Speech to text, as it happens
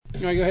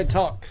You want to go ahead and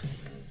talk?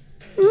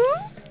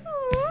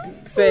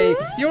 Say,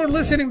 you're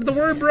listening to the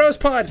Word Bros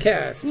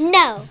podcast.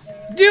 No.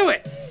 Do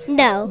it.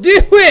 No.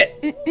 Do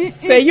it.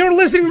 Say, you're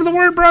listening to the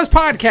Word Bros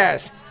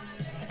podcast.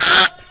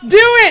 Do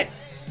it.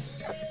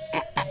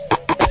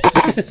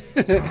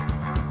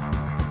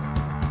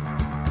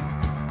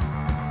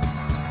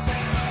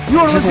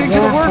 You're listening to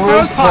the Word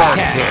Bros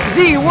podcast.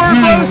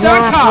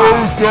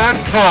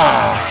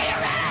 TheWordBros.com.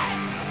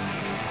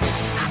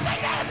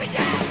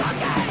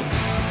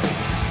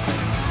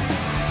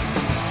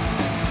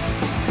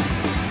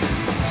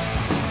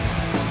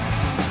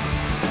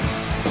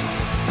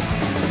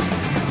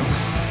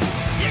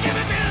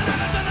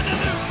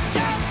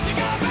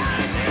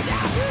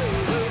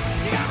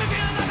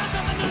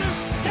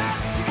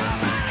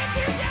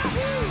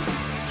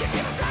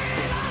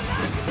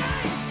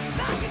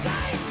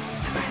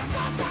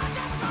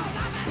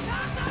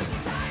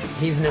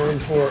 He's known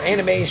for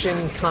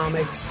animation,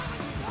 comics,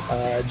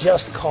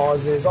 just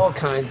causes, all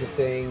kinds of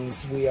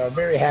things. We are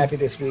very happy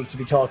this week to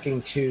be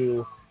talking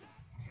to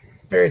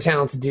a very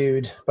talented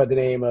dude by the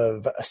name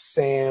of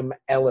Sam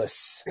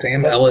Ellis.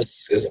 Sam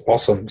Ellis is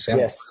awesome. Sam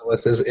Ellis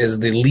is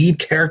the lead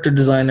character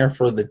designer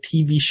for the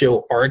TV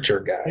show Archer,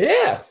 guy.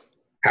 Yeah.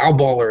 How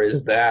baller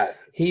is that?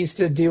 He used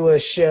to do a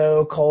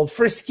show called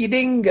Frisky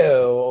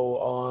Dingo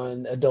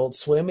on Adult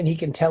Swim, and he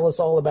can tell us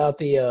all about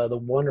the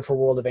wonderful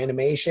world of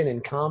animation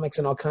and comics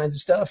and all kinds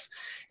of stuff.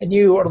 And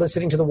you are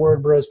listening to the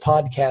Word Bros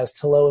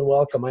podcast. Hello and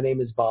welcome. My name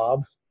is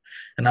Bob.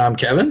 And I'm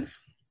Kevin.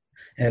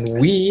 And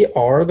we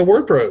are the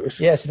Word Bros.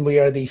 Yes, and we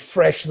are the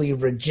freshly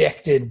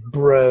rejected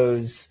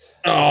bros.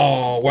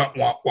 Oh, wah,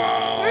 wah,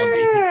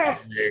 wah.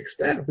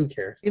 Who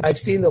cares? I've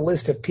seen the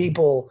list of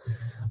people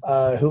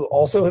who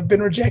also have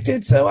been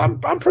rejected, so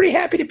I'm pretty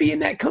happy to be in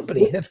that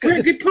company. That's good. We're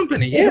a good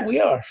company. Yeah,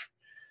 we are.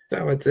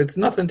 So it's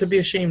nothing to be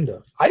ashamed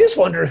of. I just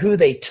wonder who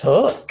they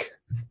took.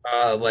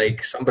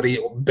 Like somebody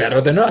better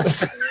than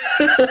us,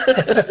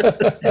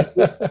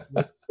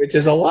 which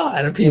is a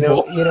lot of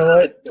people. You know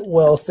what?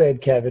 Well said,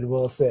 Kevin.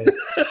 Well said.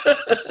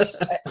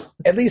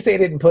 At least they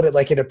didn't put it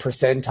like in a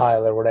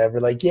percentile or whatever.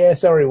 Like, yeah,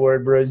 sorry,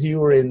 Word Bros, you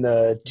were in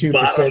the 2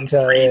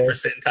 percentile. 3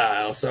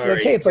 percentile. Sorry.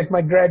 Okay, it's like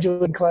my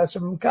graduating class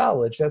from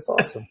college. That's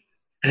awesome.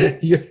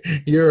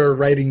 Your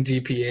writing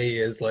GPA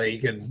is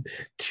like a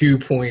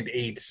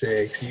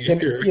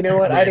 2.86. You know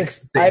what? I'd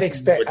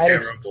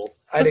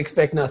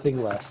expect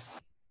nothing less.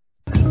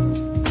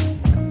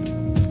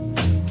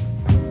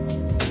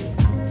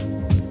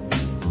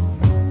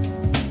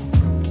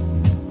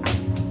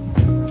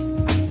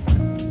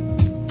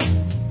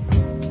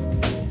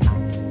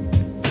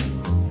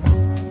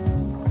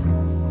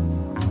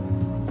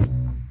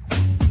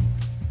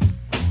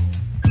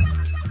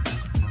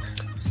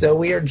 So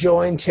we are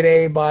joined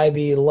today by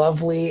the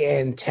lovely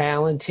and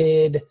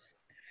talented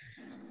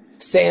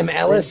Sam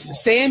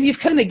Ellis. Sam,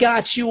 you've kind of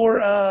got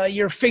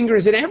your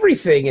fingers in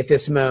everything at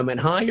this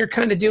moment, huh? You're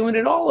kind of doing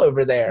it all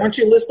over there. Why don't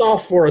you list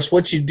off for us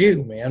what you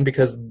do, man?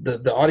 Because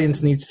the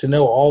audience needs to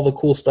know all the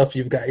cool stuff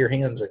you've got your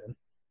hands in.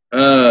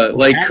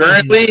 Like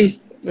currently?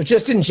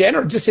 Just in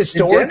general, just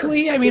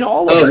historically? I mean,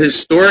 all of it. Oh,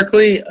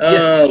 historically?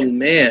 Oh,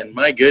 man,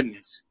 my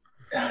goodness.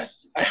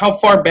 How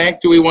far back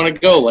do we want to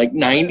go? Like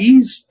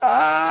 90s?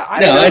 I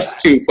don't know.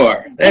 That's too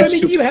far.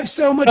 You have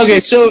so much.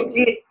 Okay, so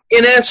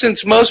in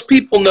essence, most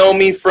people know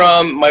me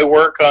from my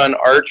work on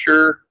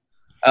Archer,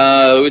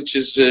 which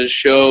is a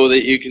show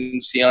that you can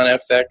see on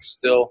FX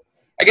still.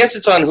 I guess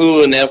it's on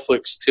Hulu and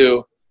Netflix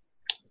too.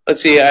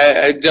 Let's see,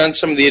 I've done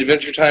some of the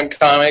Adventure Time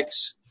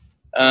comics.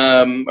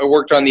 I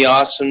worked on The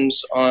Awesomes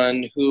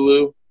on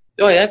Hulu.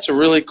 Oh, that's a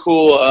really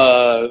cool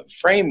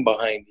frame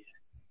behind you.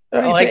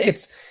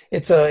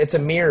 It's a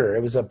mirror.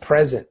 It was a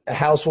present, a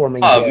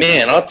housewarming. Oh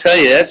man, I'll tell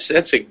you,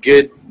 that's a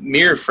good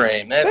mirror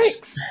frame.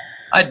 Thanks.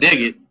 I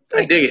dig it.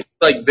 Thanks. I dig it.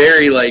 Like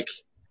very like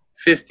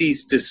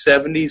 50s to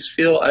 70s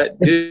feel.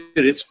 Dude,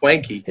 it's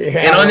swanky. Yeah.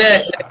 And on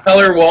that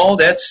color wall,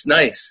 that's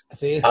nice.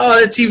 See? Oh,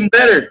 that's even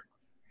better.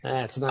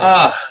 That's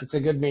nice. It's a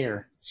good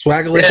mirror.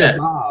 Swagalicious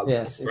Bob.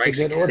 Yes, it's right.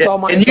 a good. It's all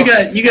my. And you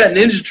got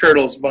Ninja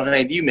Turtles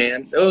behind you,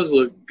 man. Those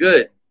look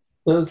good.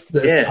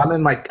 Yeah.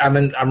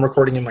 I'm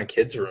recording in my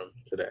kids' room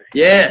today.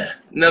 Yeah,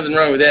 nothing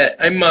wrong with that.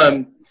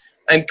 I'm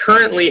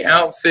currently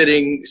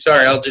outfitting.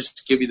 Sorry, I'll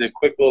just give you the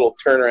quick little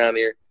turnaround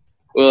here.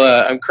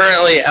 Well, I'm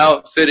currently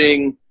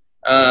outfitting.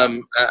 I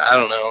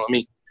don't know. Let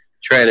me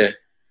try to.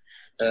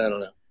 I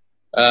don't know.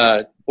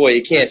 Boy,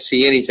 you can't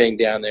see anything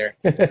down there.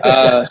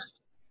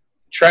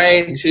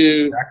 Trying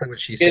to Exactly what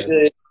she get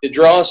said. the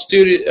Draw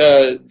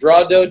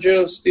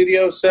Dojo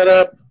studio set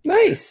up.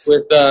 Nice.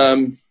 With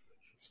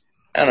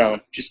I don't know,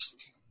 just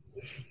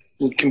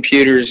with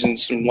computers and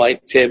some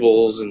light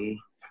tables and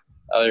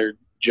other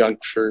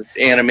junk for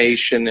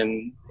animation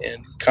and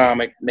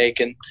comic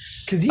making.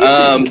 Because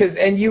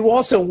you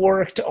also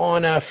worked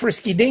on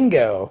Frisky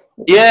Dingo.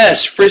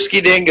 Yes,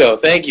 Frisky Dingo.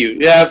 Thank you.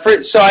 Yeah,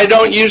 so I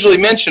don't usually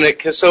mention it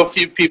because so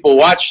few people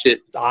watched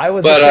it. It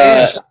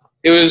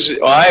was.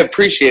 I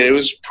appreciate it. It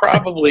was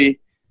probably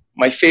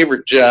my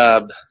favorite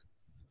job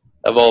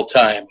of all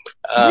time.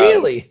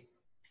 Really?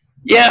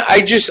 Yeah,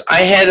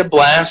 I had a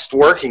blast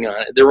working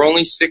on it. There were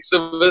only 6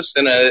 of us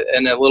in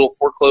a little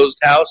foreclosed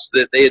house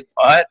that they had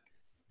bought,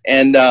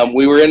 and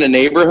we were in a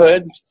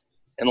neighborhood,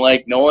 and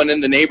like no one in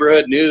the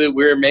neighborhood knew that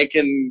we were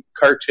making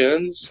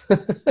cartoons,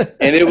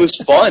 and it was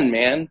fun,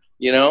 man.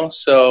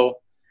 So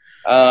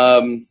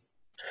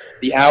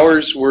the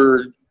hours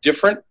were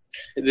different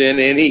than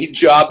any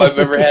job I've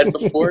ever had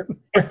before,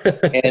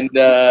 and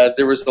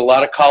there was a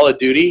lot of Call of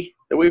Duty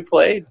that we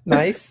played.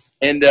 Nice.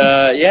 And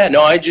I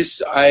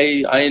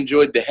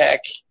enjoyed the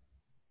heck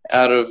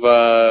out of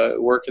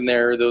working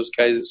there. Those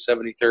guys at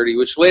 7030,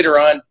 which later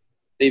on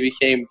they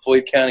became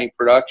Floyd County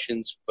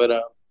Productions. But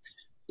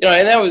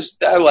and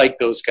I liked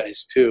those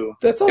guys too.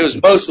 That's awesome. It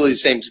was mostly the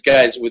same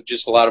guys with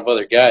just a lot of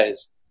other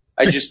guys.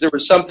 There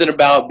was something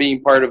about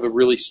being part of a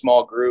really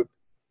small group,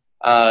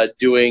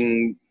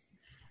 doing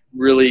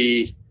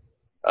really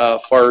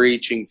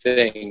far-reaching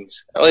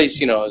things. At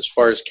least as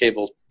far as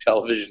cable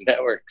television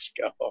networks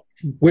go.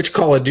 Which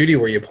Call of Duty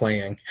were you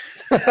playing?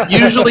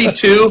 Usually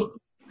 2.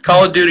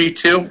 Call of Duty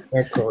 2.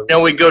 Cool.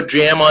 We go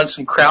jam on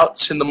some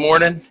krauts in the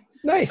morning.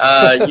 Nice.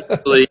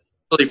 Usually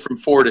from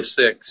 4 to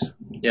 6.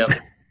 Yeah.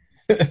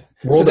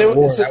 World at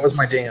War, that was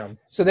my jam.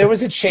 So there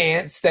was a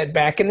chance that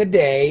back in the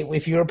day,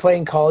 if you were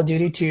playing Call of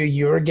Duty 2,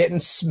 you were getting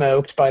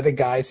smoked by the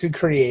guys who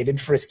created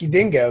Frisky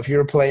Dingo if you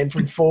were playing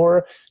from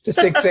 4 to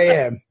 6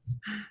 a.m.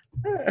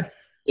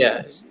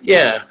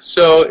 Yeah.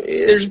 So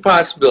there's a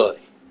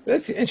possibility.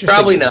 That's interesting.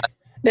 Probably not.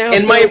 Now,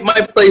 and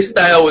my play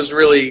style was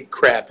really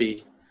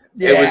crappy.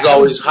 Yeah, it was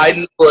always hide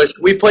in the bush.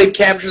 We played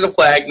capture the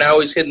flag, and I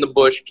always hid in the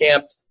bush,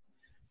 camped,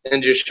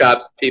 and just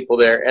shot people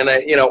there. And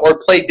or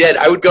play dead.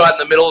 I would go out in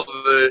the middle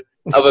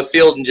of a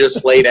field and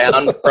just lay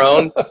down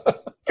prone.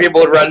 People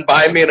would run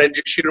by me, and I'd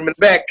just shoot them in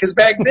the back. Because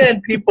back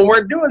then, people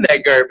weren't doing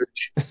that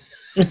garbage.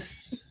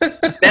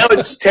 Now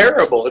it's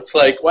terrible. It's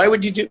like, why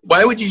would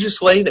you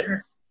just lay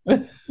there?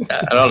 I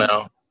don't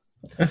know.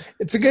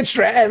 It's a good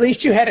strat. At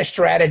least you had a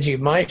strategy.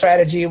 My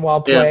strategy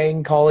while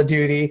playing Call of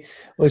Duty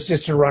was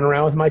just to run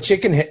around with my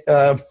chicken,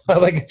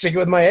 like a chicken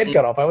with my head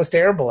cut off. I was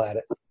terrible at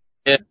it.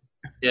 Yeah.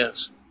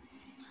 Yes.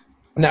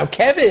 Now,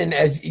 Kevin,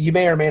 as you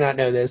may or may not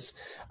know this,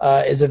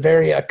 is a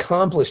very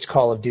accomplished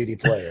Call of Duty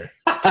player.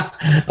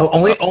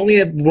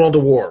 only at World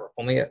of War.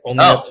 Only at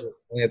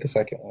the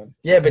second one.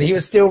 Yeah, but he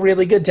was still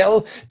really good.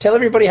 Tell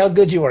everybody how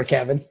good you are,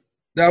 Kevin.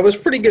 That was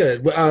pretty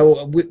good.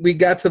 We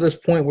got to this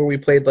point where we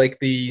played like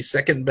the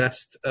second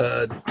best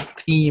ranked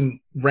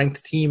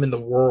team in the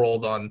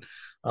world on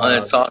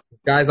that's awesome.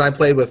 Guys I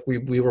played with.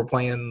 We were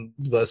playing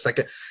the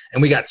second,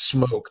 and we got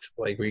smoked.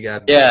 Like we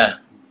got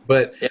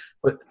But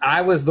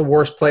I was the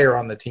worst player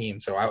on the team.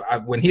 So I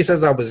when he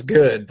says I was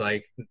good,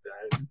 like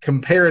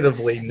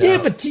comparatively, no. Yeah,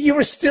 but you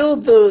were still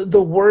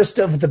the worst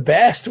of the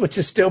best, which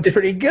is still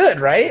pretty good,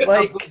 right?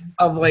 Like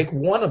of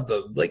one of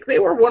them. Like they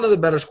were one of the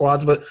better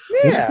squads, but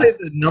when we played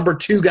the number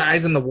 2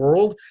 guys in the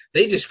world,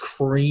 they just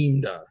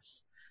creamed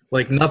us.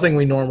 Like nothing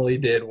we normally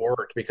did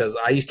worked because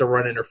I used to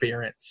run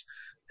interference.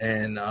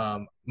 And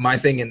my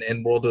thing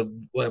in World of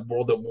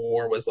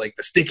War was like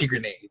the sticky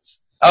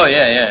grenades. Oh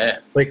yeah.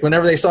 Like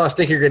whenever they saw a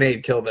sticky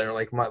grenade kill there,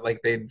 like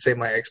they'd say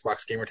my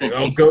Xbox gamer tag,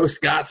 "Oh,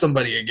 Ghost got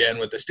somebody again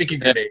with the sticky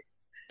grenade."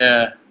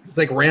 Yeah. It's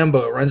like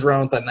Rambo runs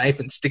around with a knife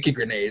and sticky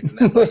grenades, and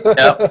that's like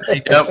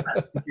yep.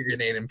 Sticky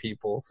grenading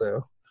people.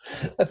 So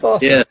that's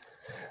awesome. Yeah.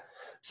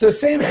 So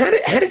Sam, how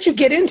did you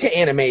get into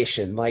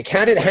animation? Like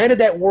how did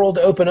that world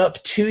open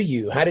up to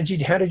you? How did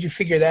you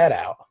figure that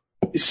out?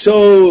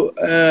 So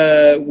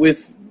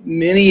with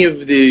many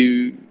of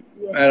the,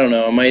 I don't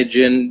know, am I a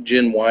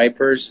Gen Y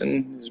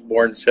person? Who's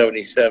born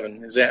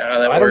 77? Is that how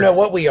that works? I don't know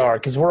what we are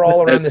because we're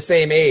all around the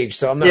same age,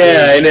 so I'm not.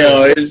 Yeah, really I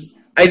know.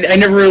 I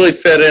never really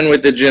fit in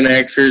with the Gen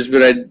Xers,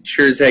 but I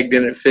sure as heck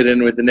didn't fit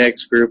in with the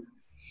next group.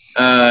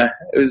 I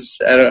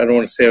don't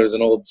want to say I was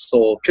an old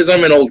soul because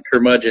I'm an old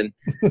curmudgeon,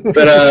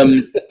 but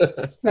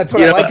that's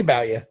what I like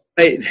about you.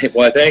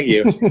 Well, thank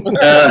you.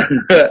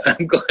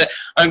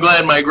 I'm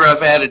glad my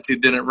gruff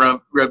attitude didn't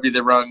rub you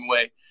the wrong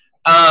way.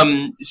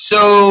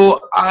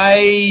 So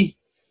my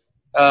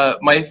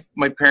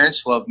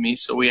parents loved me,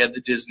 so we had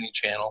the Disney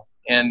Channel,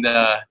 and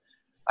I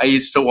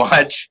used to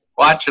watch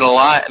it a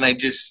lot, and I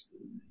just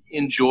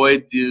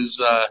enjoyed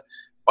those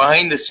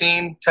behind the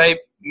scene type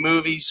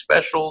movie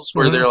specials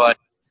where they're like,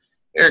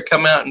 "Here,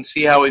 come out and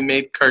see how we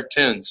made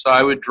cartoons." So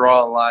I would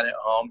draw a lot at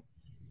home.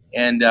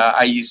 And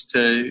I used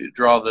to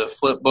draw the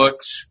flip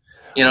books,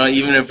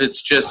 even if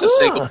it's just a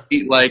single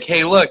sheet, like,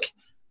 hey, look,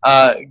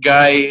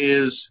 guy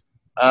is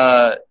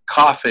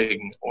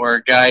coughing, or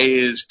a guy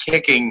is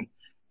kicking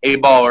a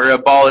ball, or a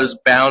ball is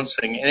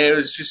bouncing. And it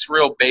was just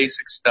real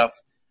basic stuff.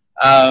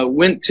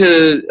 Went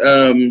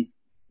to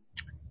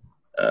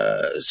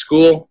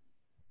school,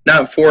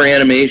 not for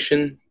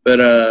animation,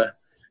 but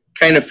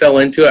kind of fell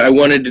into it. I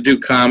wanted to do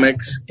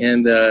comics,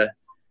 and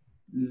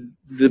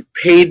the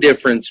pay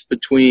difference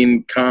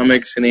between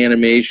comics and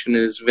animation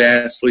is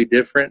vastly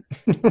different.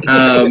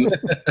 I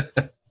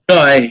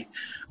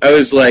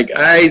was like,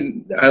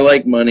 I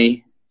like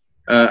money.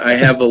 I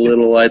have a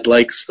little. I'd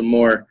like some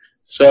more.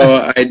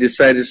 So I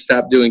decided to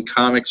stop doing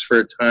comics for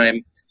a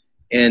time,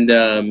 and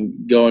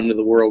go into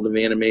the world of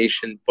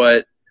animation.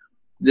 But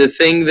the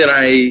thing that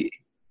I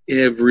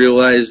have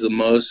realized the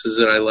most is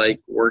that I like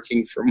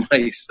working for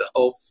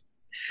myself.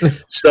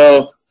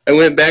 So I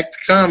went back to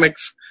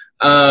comics,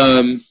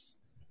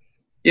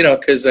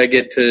 because I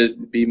get to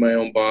be my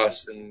own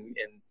boss and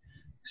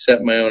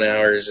set my own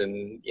hours,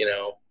 and,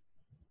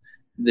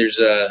 there's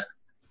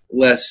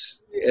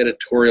less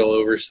editorial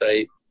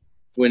oversight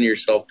when you're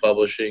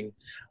self-publishing.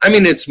 I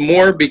mean, it's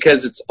more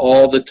because it's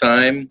all the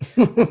time,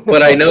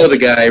 but I know the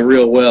guy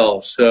real well,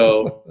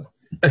 so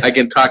I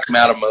can talk him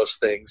out of most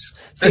things.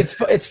 See,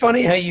 it's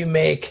funny how you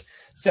make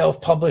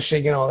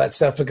self-publishing and all that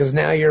stuff, because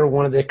now you're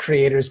one of the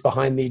creators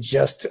behind the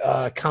Just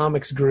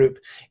Comics group.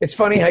 It's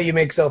funny how you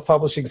make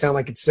self-publishing sound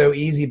like it's so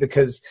easy,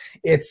 because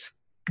it's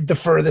the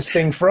furthest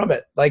thing from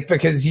it. Like,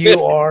 because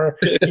you're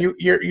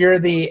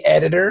the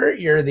editor,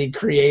 you're the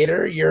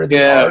creator, you're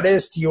the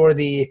artist, you're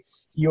the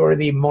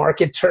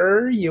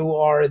marketer, you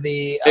are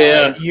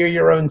you're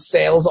your own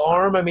sales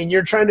arm. I mean,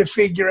 you're trying to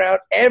figure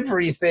out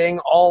everything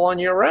all on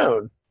your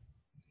own.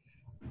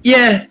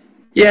 Yeah.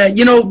 Okay,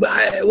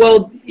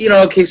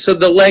 so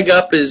the leg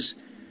up is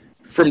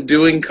from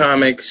doing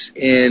comics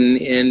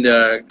and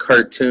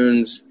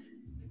cartoons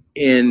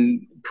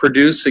and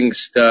producing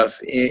stuff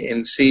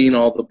and seeing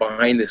all the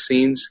behind the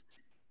scenes.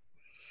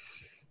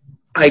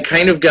 I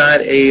kind of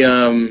got I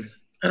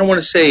don't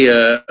want to say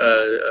a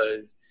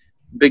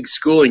big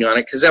schooling on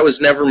it, because that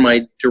was never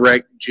my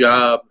direct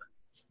job.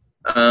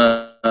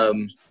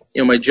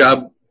 My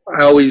job,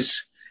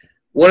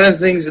 one of the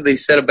things that they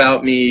said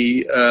about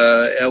me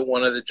at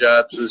one of the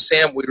jobs was,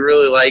 Sam, we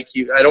really like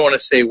you. I don't want to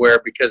say where,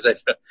 because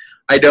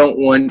I don't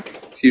want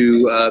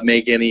to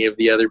make any of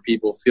the other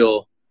people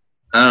feel,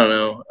 I don't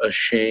know,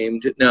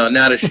 ashamed. No,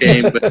 not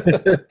ashamed, but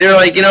they're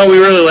like, we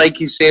really like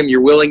you, Sam.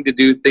 You're willing to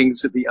do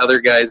things that the other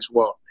guys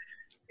won't.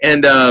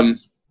 And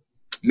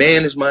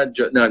man, is my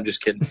job. No, I'm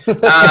just kidding.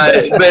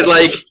 But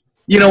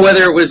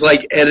whether it was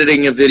like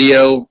editing a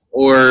video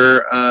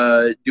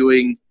or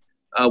doing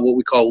what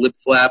we call lip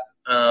flap,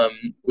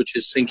 which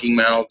is syncing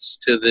mouths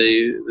to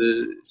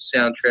the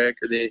soundtrack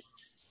or the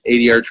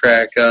ADR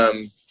track,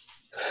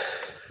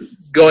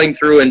 going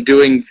through and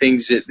doing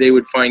things that they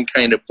would find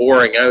kind of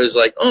boring. I was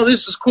like, oh,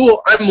 this is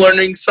cool. I'm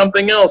learning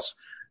something else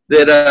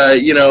that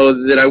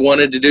I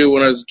wanted to do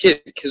when I was a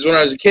kid. Because when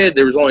I was a kid,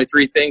 there was only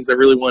 3 things I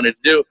really wanted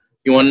to do.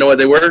 You want to know what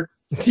they were?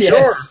 Yes.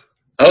 Sure.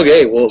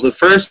 Okay, well, the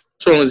first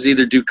one was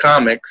either do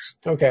comics.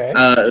 Okay.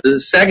 The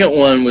second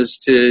one was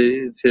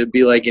to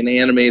be like an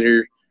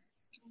animator,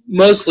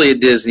 mostly at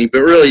Disney,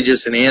 but really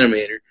just an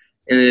animator.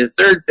 And the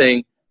third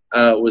thing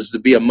was to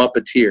be a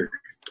Muppeteer.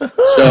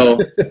 So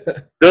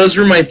those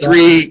were my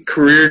 3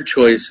 career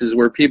choices,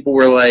 where people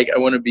were like, I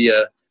want to be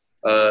a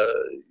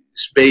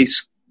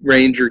space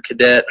ranger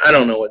cadet. I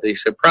don't know what they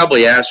said.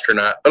 Probably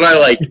astronaut, but I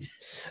like...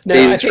 No,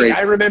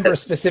 I remember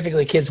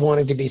specifically kids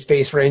wanting to be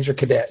Space Ranger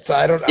cadets.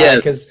 I don't know,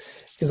 because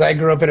I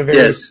grew up in a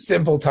very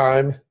simple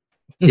time.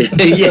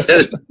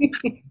 Yeah.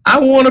 I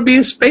want to be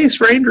a Space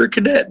Ranger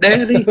cadet,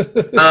 Daddy.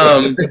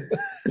 Well,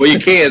 you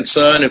can't,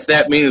 son, if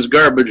that means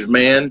garbage,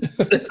 man.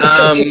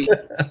 So,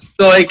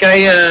 like,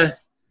 I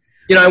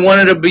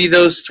wanted to be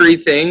those 3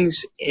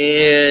 things,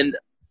 and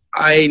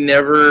I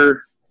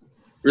never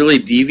really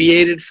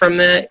deviated from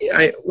that.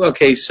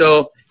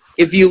 So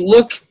if you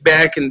look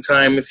back in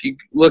time, if you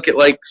look at,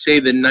 like,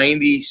 say, the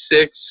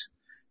 96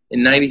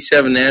 and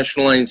 97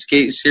 National Line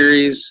Skate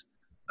Series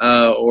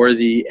or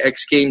the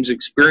X Games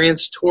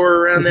Experience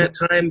Tour around that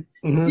time,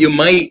 you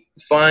might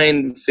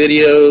find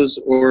videos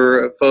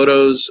or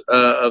photos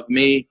of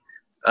me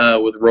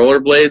with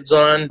rollerblades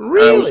on.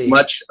 Really?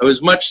 I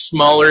was much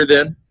smaller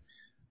then,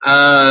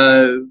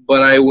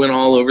 but I went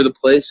all over the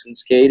place and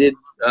skated.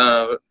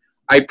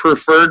 I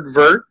preferred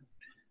vert.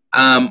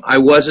 I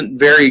wasn't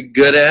very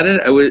good at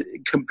it.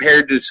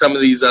 Compared to some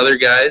of these other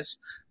guys.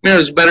 I mean, it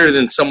was better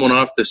than someone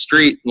off the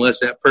street, unless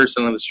that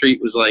person on the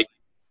street was like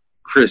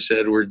Chris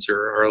Edwards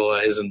or Arlo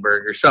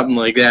Eisenberg or something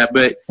like that.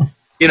 But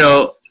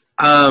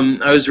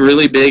I was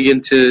really big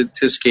into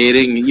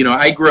skating.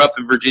 I grew up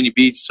in Virginia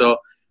Beach, so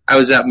I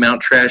was at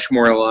Mount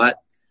Trashmore a lot.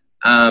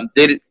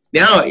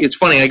 Now it's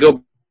funny. I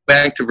go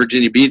back to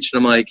Virginia Beach and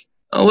I'm like,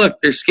 oh look,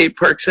 there's skate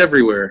parks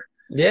everywhere.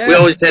 Yeah. We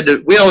always had to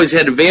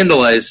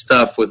vandalize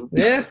stuff with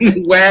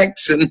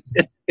wax, and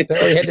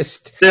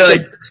they're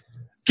like,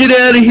 get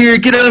out of here,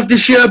 get off the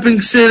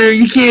shopping center,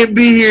 you can't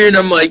be here. And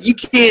I'm like, you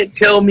can't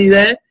tell me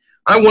that.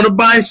 I want to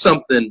buy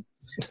something.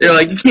 They're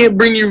like, you can't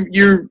bring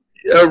your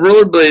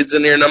rollerblades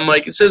in here. And I'm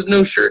like, it says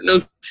no shirt,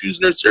 no shoes,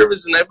 no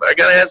service, and I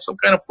got to have some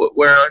kind of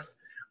footwear on.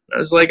 I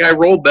was like, I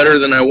roll better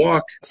than I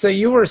walk. So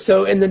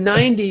in the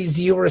 90s,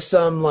 you were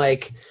some,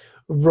 like,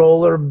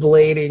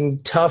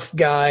 rollerblading tough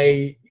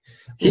guy.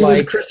 He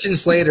was Christian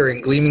Slater in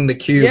Gleaming the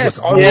Cube. Yes,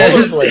 on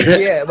rollerblades.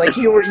 Yeah, like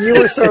you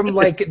were some,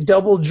 like,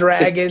 Double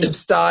Dragon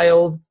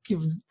style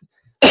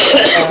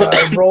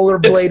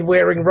rollerblade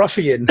wearing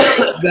ruffian.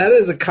 That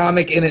is a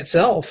comic in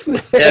itself.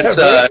 That's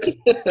well,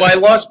 I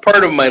lost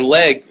part of my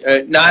leg,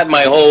 not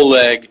my whole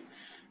leg,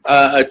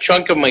 a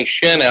chunk of my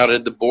shin out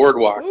at the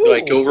boardwalk,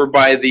 like over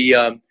by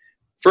the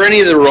for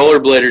any of the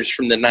rollerbladers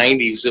from the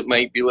 90s that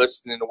might be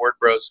listening to Word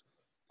Bros,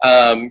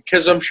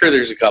 because I'm sure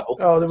there's a couple.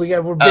 Oh,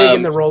 we're big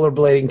in the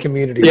rollerblading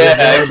community. Yeah,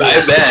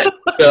 I bet.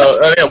 So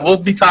we'll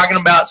be talking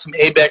about some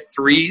ABEC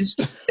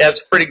 3s.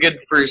 That's pretty good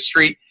for a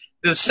street.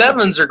 The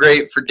 7s are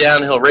great for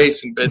downhill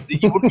racing, but you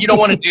don't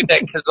want to do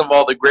that because of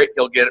all the grit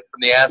you'll get from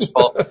the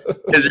asphalt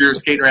as you're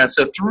skating around.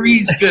 So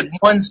 3's good.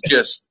 1's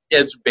just,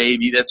 it's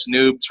baby. That's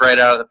noobs right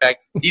out of the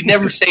pack. You'd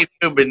never say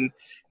noob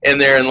in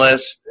there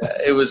unless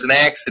it was an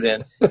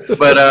accident.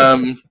 But,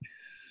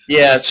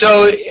 yeah,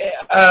 so,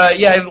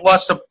 I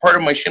lost a part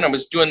of my shin. I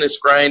was doing this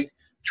grind,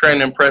 trying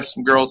to impress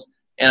some girls,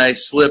 and I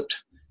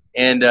slipped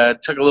and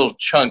took a little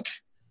chunk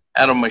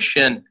out of my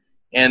shin.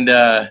 And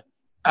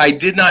I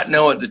did not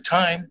know at the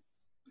time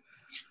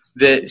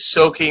that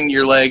soaking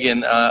your leg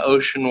in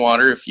ocean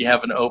water, if you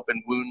have an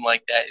open wound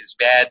like that, is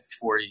bad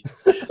for you.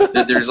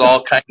 That there's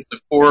all kinds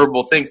of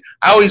horrible things.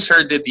 I always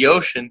heard that the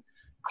ocean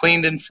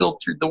cleaned and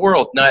filtered the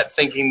world, not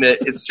thinking that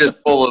it's just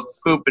full of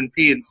poop and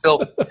pee and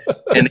filth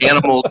and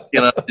animals.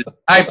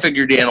 I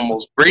figured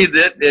animals breathed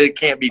it. It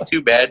can't be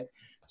too bad.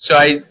 So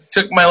I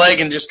took my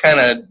leg and just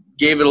kind of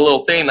gave it a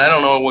little thing. I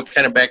don't know what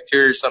kind of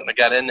bacteria or something that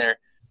got in there,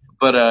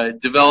 but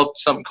developed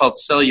something called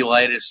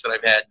cellulitis that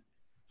I've had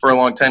for a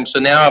long time. So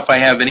now if I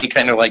have any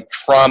kind of like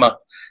trauma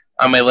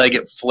on my leg,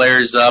 it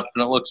flares up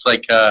and it looks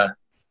like, I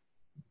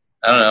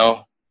don't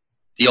know,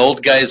 the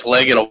old guy's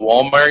leg at a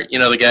Walmart. You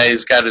know, the guy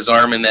who's got his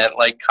arm in that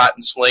like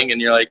cotton sling and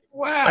you're like,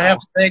 wow, I have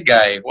that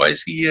guy. Why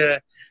is he, no,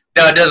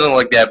 it doesn't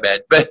look that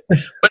bad, but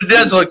it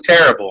does look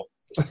terrible.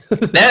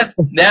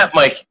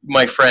 That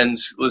my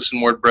friends,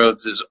 listen, Word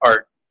Bros, is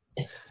art.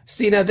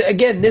 See, now,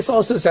 again, this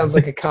also sounds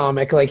like a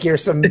comic. Like you're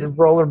some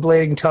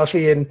rollerblading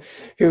toughie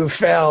who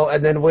fell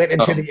and then went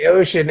into the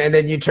ocean, and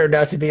then you turned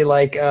out to be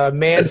like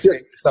man,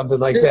 something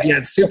like that. Yeah,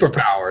 it's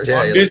superpowers.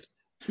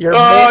 Yeah,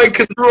 I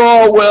can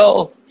draw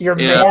well. You're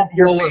man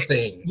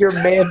thing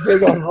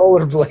on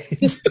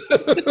rollerblades.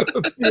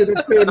 Dude,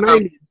 it's so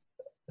 90s.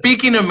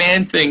 Speaking of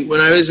Man Thing,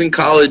 when I was in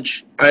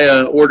college,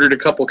 I ordered a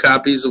couple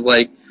copies of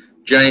like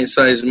Giant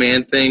Size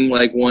Man Thing,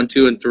 like 1,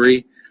 2, and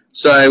 3.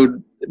 So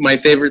my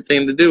favorite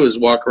thing to do is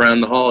walk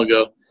around the hall and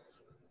go,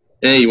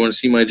 hey, you want to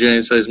see my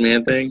Giant Size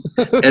Man Thing?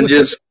 And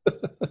just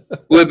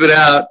whip it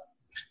out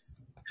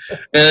and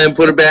then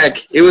put it back.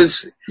 It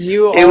was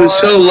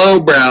so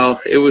lowbrow.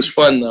 It was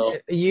fun, though.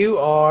 You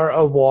are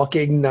a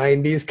walking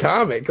 90s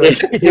comic.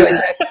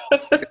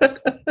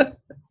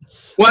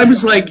 Well,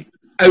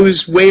 I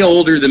was way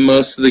older than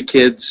most of the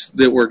kids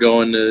that were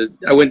going to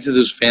 – I went to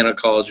this Fana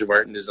College of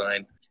Art and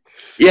Design.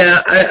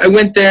 Yeah, I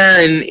went there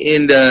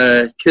and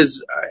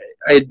because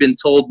I had been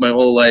told my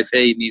whole life,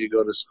 hey, you need to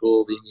go to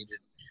school, you need to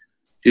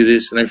do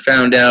this. And I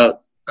found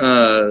out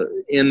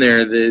in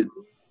there that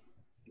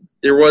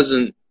it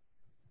wasn't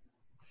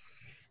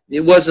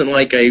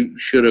like I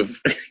should have.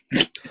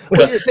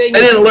 What you're saying I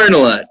didn't learn a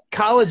lot.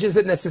 College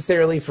isn't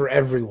necessarily for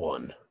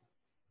everyone.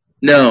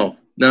 No,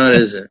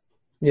 it isn't.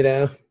 You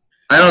know?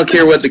 I don't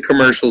care what the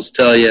commercials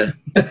tell you.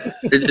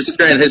 They're just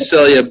trying to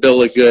sell you a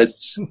bill of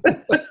goods.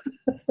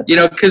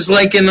 Because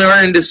like in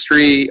our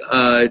industry,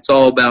 it's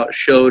all about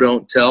show,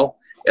 don't tell.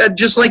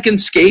 Just like in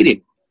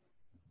skating.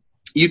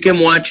 You can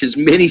watch as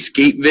many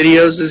skate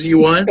videos as you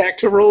want. Back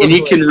to rollerblade. And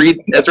you can read,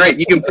 that's right,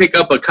 you can pick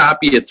up a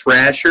copy of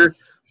Thrasher,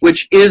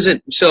 which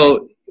isn't,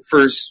 so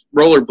for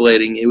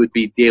rollerblading, it would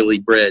be Daily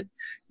Bread.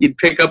 You'd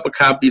pick up a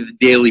copy of the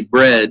Daily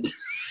Bread,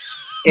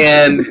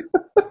 and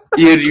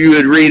you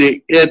would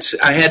read it.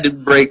 I had to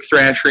break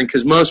Thrasher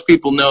because most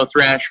people know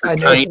Thrasher. I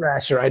know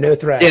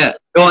Thrasher. Yeah,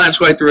 well, that's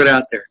why I threw it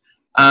out there.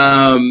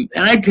 And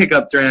I'd pick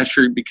up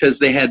Thrasher because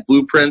they had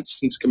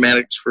blueprints and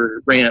schematics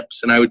for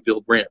ramps, and I would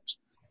build ramps.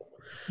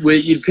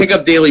 You'd pick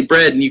up Daily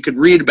Bread, and you could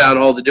read about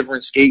all the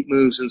different skate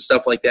moves and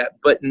stuff like that.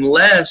 But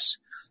unless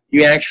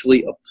you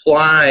actually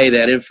apply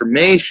that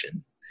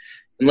information,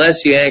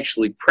 unless you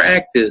actually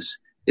practice,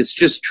 it's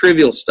just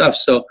trivial stuff.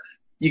 So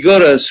you go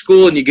to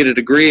school and you get a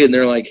degree, and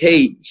they're like,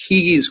 hey,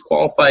 he's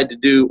qualified to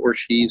do, or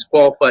she's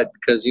qualified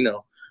because,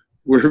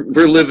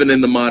 we're living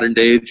in the modern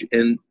age,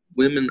 and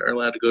women are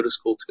allowed to go to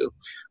school too.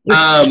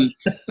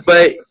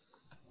 But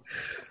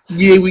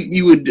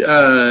you would,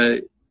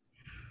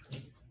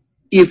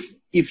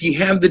 if you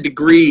have the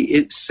degree,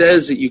 it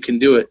says that you can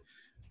do it.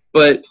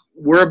 But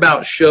we're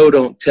about show,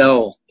 don't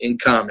tell in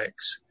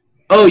comics.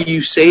 Oh,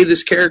 you say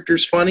this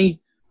character's funny?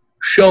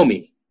 Show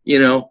me. You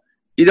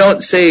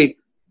don't say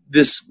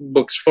this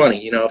book's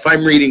funny. If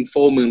I'm reading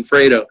Full Moon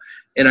Fredo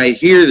and I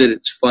hear that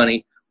it's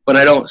funny, but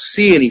I don't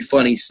see any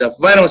funny stuff.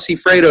 If I don't see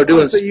Fredo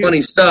doing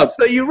funny stuff.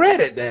 So you read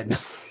it then.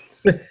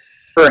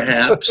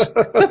 Perhaps.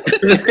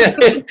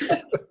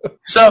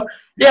 So,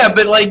 yeah,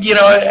 but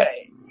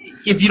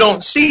if you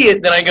don't see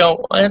it, then I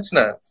go, well, that's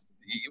not,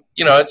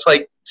 it's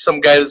like some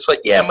guy that's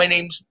like, yeah, my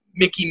name's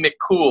Mickey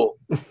McCool.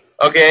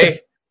 Okay.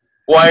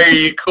 Why are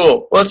you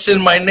cool? Well, it's in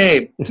my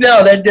name.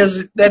 No, that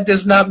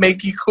does not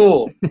make you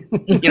cool.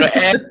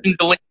 Action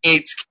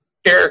delineates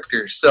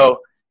characters. So,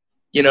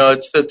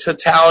 it's the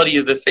totality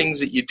of the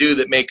things that you do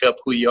that make up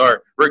who you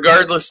are,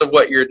 regardless of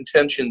what your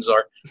intentions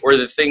are or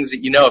the things that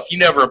you know. If you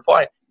never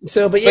apply,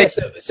 So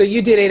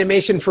you did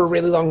animation for a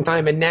really long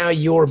time, and now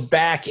you're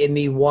back in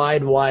the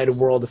wide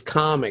world of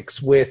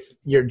comics with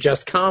your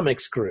Just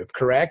Comics group,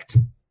 correct?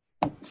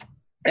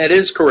 That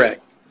is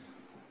correct.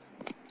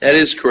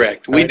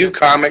 We do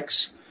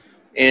comics,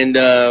 and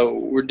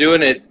we're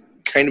doing it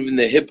kind of in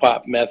the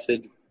hip-hop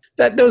method.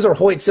 Those are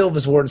Hoyt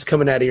Silva's words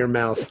coming out of your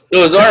mouth.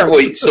 Those are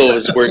Hoyt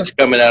Silva's words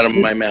coming out of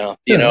my mouth.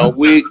 You know,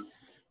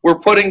 we're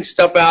putting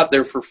stuff out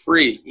there for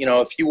free. You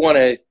know, if you want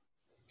to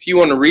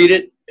read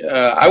it,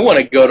 I want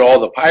to go to all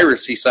the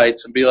piracy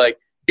sites and be like,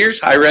 here's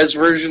high-res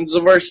versions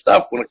of our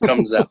stuff when it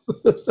comes out.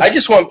 I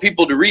just want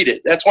people to read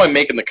it. That's why I'm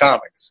making the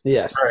comics.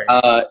 Yes.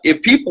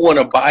 If people want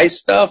to buy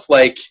stuff,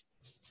 like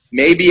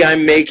maybe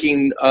I'm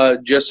making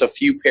just a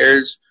few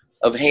pairs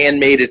of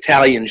handmade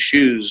Italian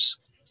shoes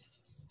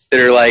that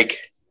are like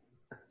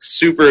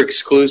super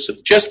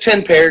exclusive. Just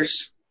 10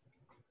 pairs.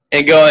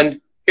 And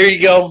going, here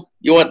you go.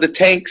 You want the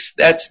tanks?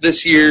 That's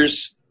this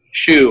year's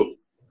shoe.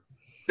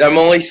 I'm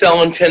only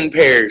selling 10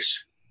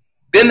 pairs.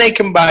 Then they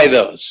can buy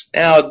those.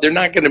 Now, I'm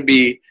not going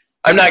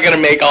to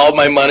make all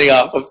my money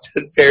off of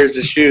 10 pairs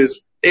of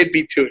shoes. It'd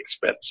be too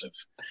expensive.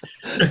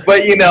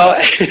 But, you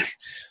know,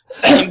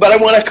 but I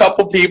want a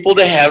couple people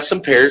to have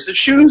some pairs of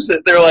shoes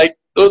that they're like,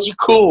 those are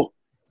cool.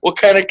 What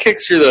kind of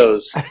kicks are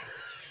those?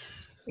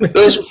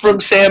 Those are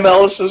from Sam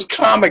Ellis's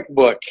comic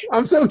book.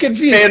 I'm so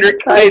confused. Standard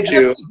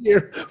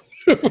Kaiju.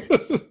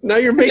 Now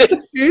you're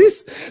making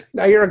shoes?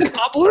 Now you're a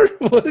cobbler?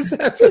 What is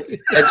happening?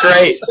 That's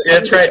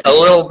right. A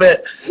little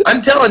bit.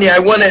 I'm telling you, I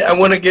want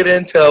to get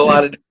into a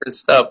lot of different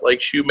stuff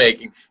like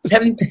shoemaking.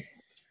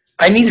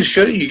 I need to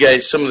show you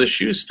guys some of the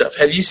shoe stuff.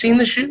 Have you seen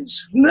the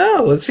shoes?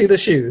 No, let's see the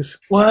shoes.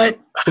 What?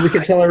 So we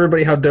can tell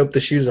everybody how dope the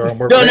shoes are.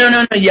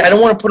 No. Yeah, I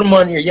don't want to put them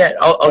on here yet.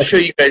 I'll show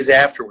you guys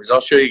afterwards.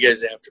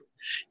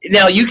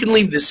 Now, you can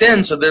leave this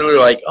in so they're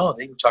like, oh,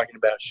 they were talking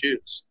about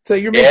shoes. So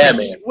you're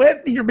making,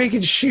 what? You're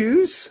making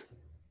shoes?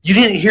 You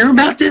didn't hear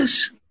about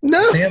this?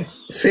 No.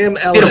 Sam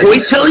Ellis. Did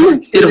Hoyt tell you?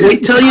 Did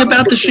Hoyt tell you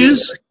about the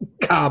shoes?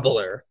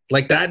 Cobbler.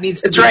 Like that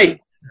needs to That's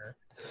right.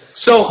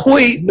 So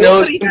Hoyt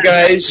knows some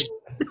guys.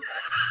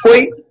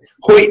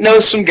 Hoyt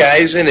knows some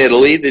guys in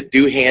Italy that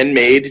do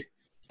handmade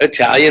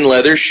Italian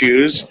leather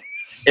shoes,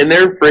 and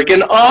they're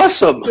freaking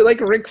awesome. You're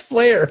like Ric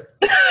Flair.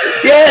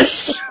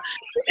 Yes.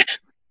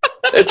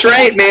 That's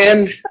right,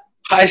 man.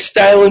 High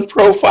style and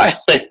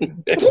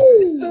profiling.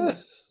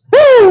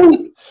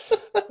 Woo!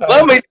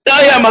 Let me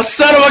tell you, I'm a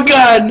son of a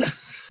gun.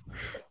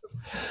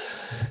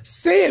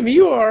 Sam,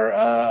 you are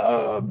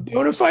a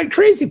bona fide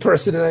crazy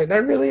person tonight. I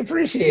really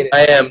appreciate it.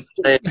 I am.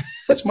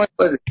 That's my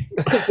pleasure.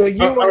 So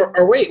you are...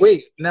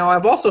 wait. Now,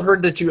 I've also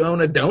heard that you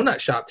own a donut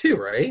shop too,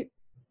 right?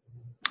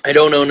 I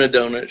don't own a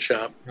donut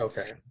shop.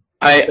 Okay.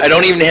 I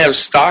don't even have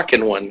stock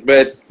in one,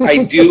 but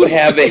I do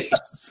have a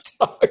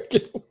stock.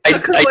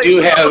 I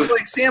do have.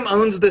 Like Sam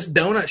owns this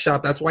donut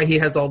shop. That's why he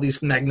has all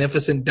these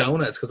magnificent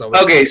donuts.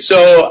 Okay,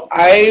 so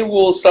I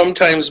will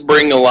sometimes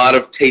bring a lot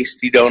of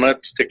tasty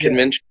donuts to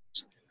conventions.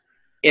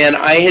 And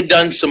I had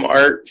done some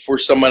art for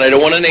someone. I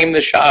don't want to name the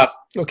shop.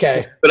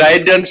 Okay. But I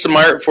had done some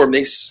art for them.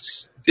 They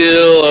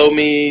still owe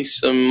me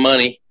some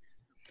money.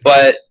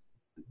 But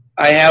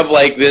I have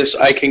like this.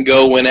 I can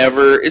go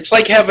whenever. It's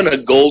like having a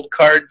gold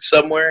card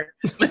somewhere.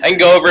 I can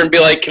go over and be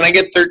like, can I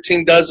get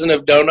 13 dozen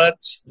of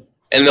donuts?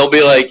 And they'll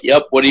be like,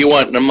 yep, what do you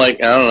want? And I'm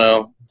like, I don't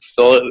know.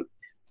 Fill it.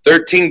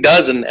 13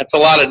 dozen. That's a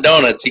lot of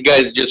donuts. You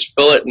guys just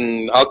fill it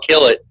and I'll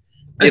kill it.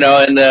 You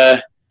know, and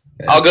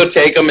I'll go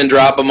take them and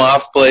drop them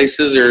off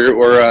places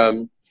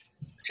or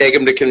take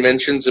them to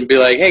conventions and be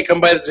like, hey,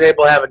 come by the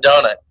table, have a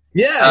donut.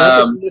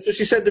 Yeah, that's what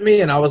she said to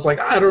me, and I was like,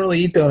 I don't really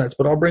eat donuts,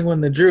 but I'll bring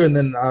one to Drew. And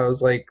then I was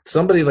like,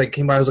 somebody like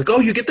came by, I was like, oh,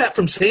 you get that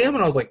from Sam?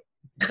 And I was like,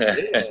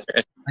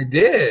 I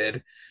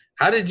did.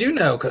 How did you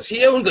know? Because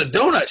he owns a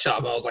donut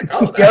shop. I was like,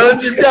 oh,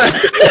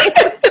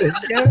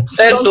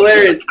 that's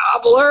hilarious.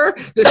 Cobbler?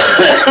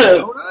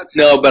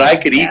 No, but I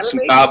could eat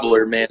some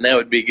cobbler, man. That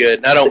would be good.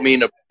 And I don't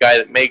mean a guy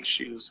that makes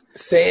shoes.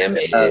 Sam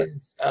is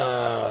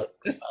a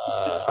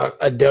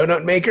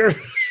donut maker.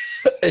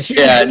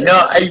 Yeah,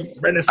 no,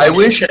 I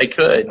wish I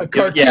could. A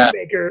cartoon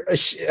maker,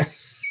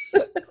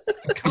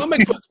 a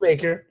comic book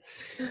maker.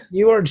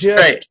 You are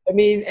just, right. I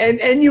mean,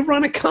 and you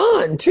run a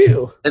con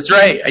too. That's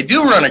right. I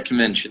do run a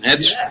convention.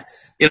 It's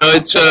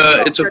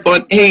it's a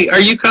fun. Hey, are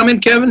you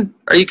coming, Kevin?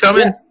 Are you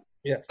coming?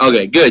 Yes.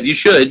 Okay, good. You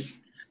should.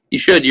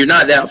 You're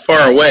not that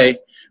far away.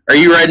 Are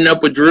you riding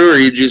up with Drew, or are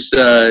you just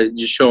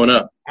showing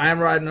up? I'm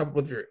riding up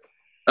with Drew.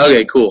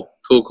 Okay, cool.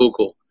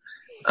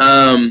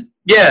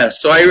 Yeah,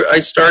 so I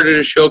started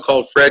a show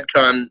called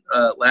FredCon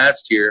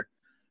last year.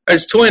 I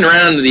was toying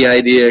around with the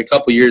idea a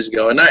couple years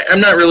ago, and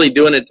I'm not really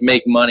doing it to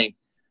make money.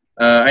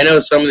 I know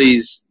some of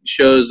these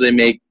shows, they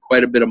make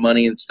quite a bit of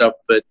money and stuff,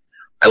 but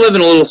I live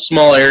in a little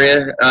small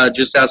area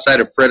just outside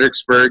of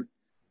Fredericksburg.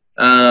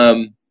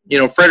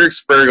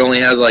 Fredericksburg only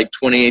has like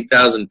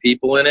 28,000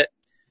 people in it.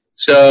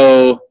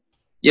 So,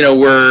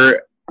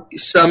 where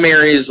some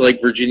areas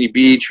like Virginia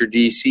Beach or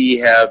D.C.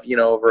 have,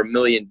 over 1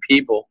 million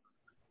people,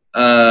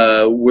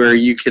 where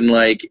you can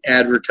like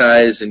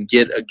advertise and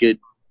get a good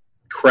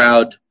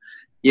crowd,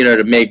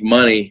 to make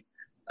money.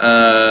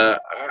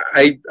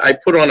 I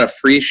put on a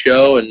free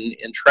show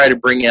and try to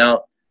bring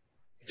out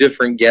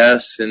different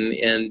guests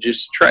and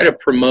just try to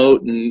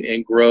promote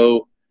and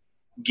grow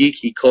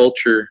geeky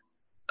culture.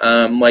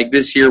 Like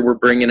this year, we're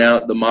bringing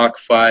out the Mach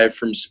 5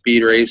 from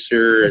Speed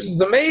Racer. Which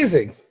is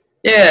amazing.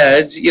 Yeah,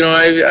 it's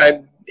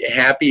I'm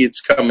happy it's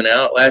coming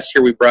out. Last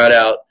year, we brought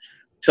out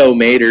Tow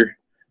Mater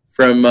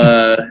from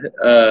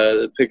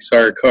the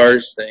Pixar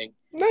Cars thing.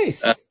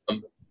 Nice.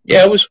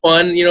 Yeah, it was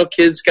fun.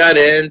 Kids got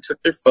in, took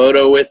their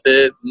photo with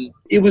it. And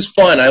it was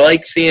fun. I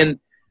like seeing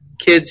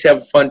kids have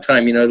a fun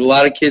time. A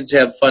lot of kids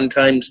have fun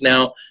times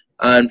now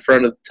in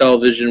front of the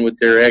television with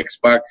their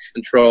Xbox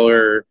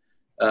controller,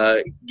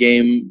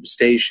 game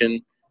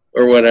station,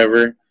 or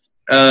whatever.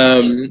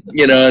 And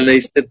they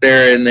sit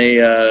there and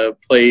they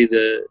play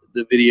the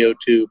video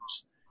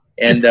tubes.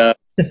 And,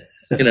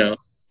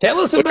 Tell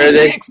us about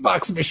the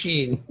Xbox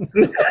machine.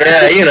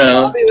 Yeah,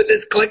 Tell me with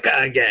this clicker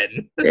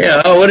again.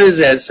 Yeah. Oh, what is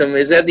that?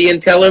 Is that the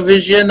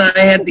Intellivision? I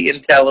had the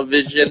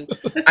Intellivision.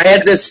 I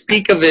had the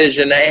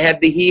Speak-A-Vision. I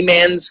had the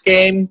He-Man's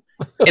game,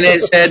 and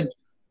it said,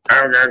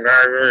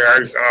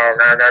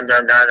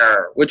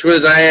 which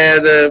was I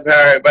had the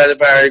power by the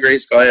power of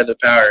Grayskull. I had the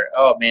power.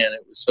 Oh man,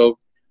 it was so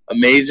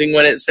amazing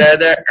when it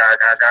said that.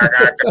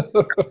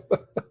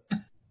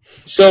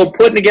 So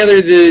putting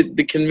together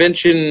the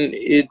convention,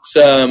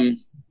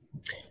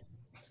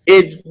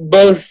 it's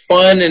both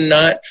fun and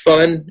not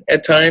fun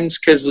at times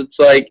because it's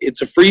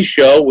a free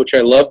show, which I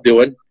love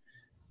doing.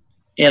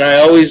 And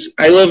I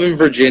live in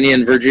Virginia,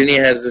 and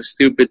Virginia has a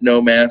stupid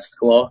no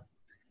mask law.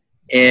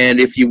 And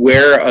if you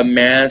wear a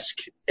mask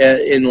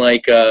in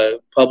a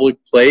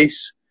public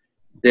place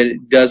that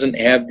it doesn't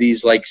have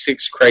these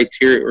 6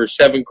 criteria or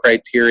 7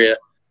 criteria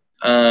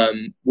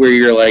where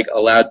you're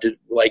allowed to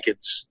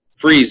it's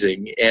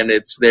freezing and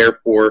it's there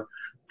for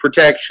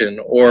protection,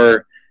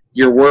 or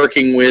you're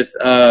working with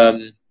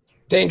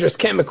dangerous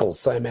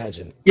chemicals, I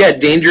imagine. Yeah,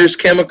 dangerous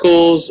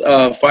chemicals,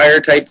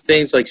 fire type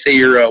things, say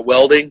you're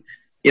welding.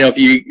 If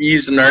you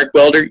use an arc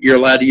welder, you're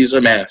allowed to use a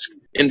mask.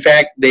 In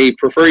fact, they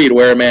prefer you to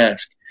wear a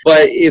mask.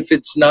 But if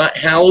it's not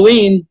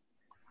Halloween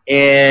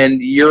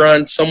and you're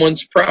on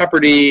someone's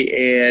property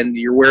and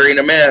you're wearing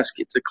a mask,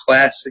 it's a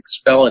Class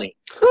 6 felony.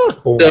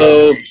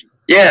 So,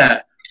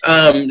 yeah.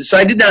 So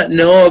I did not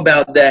know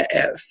about that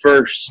at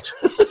first.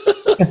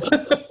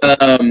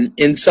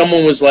 And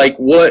someone was like,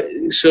 what?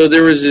 So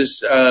there was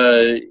this,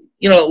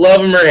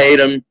 love him or hate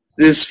him,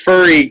 this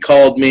furry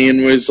called me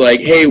and was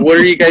like, hey, what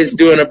are you guys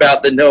doing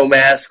about the no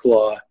mask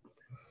law?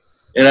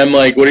 And I'm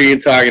like, what are you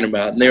talking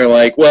about? And they were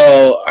like,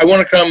 well, I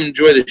want to come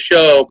enjoy the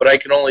show, but I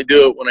can only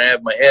do it when I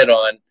have my head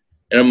on.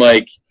 And I'm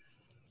like,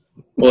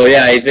 well,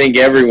 yeah, I think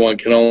everyone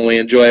can only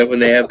enjoy it when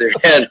they have their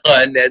head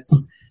on.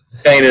 That's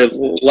kind of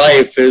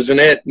life, isn't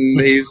it?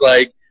 And he's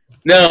like,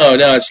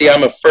 no, see,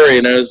 I'm a furry.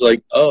 And I was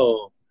like,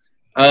 oh,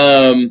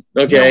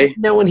 okay.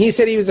 Now, when he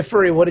said he was a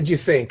furry, what did you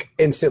think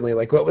instantly?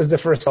 What was the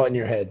first thought in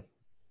your head?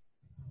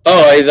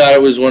 Oh, I thought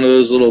it was one of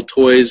those little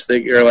toys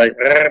that are like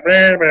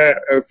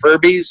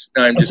Furbies.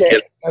 No, I'm just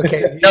kidding.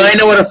 Okay. No, I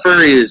know what a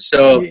furry is.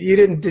 So you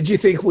didn't? Did you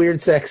think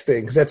weird sex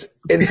things? That's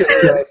instantly.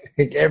 I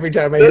think every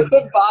time I hear. That's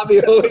what Bobby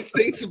always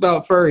thinks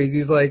about furries.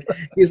 He's like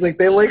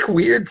they like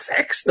weird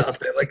sex stuff.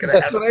 They like an.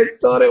 That's what I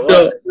thought it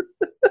was.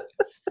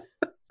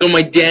 So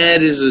my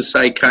dad is a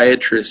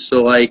psychiatrist.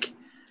 So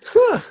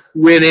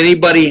when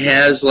anybody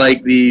has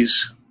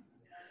these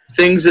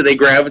things that they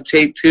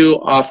gravitate to,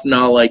 often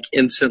I'll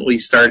instantly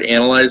start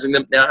analyzing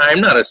them. Now, I'm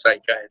not a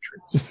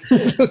psychiatrist.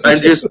 I'm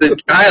just the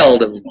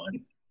child of one.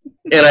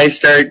 And I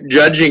start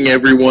judging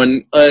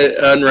everyone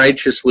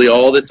unrighteously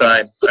all the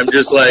time. I'm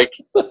just like,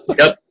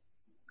 yep.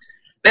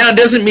 Now, it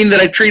doesn't mean that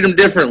I treat them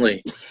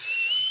differently.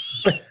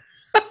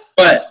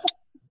 But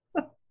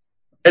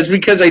it's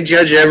because I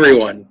judge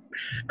everyone.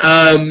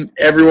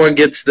 Everyone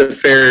gets the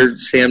fair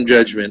Sam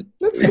judgment,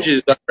 which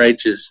is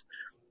unrighteous.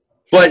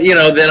 But,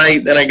 then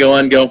I go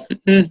on and go,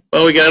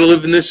 well, we got to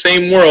live in this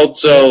same world,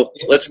 so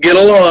let's get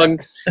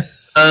along.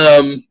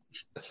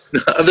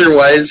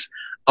 Otherwise,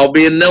 I'll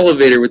be in an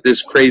elevator with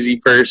this crazy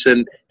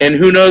person, and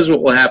who knows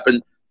what will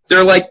happen.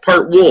 They're like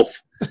part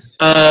wolf.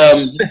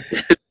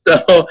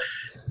 So,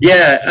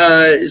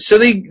 yeah, so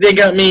they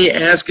got me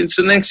asking.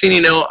 So next thing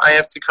you know, I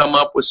have to come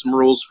up with some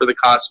rules for the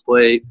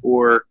cosplay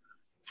for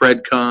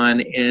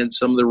FredCon, and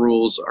some of the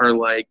rules are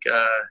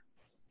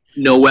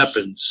no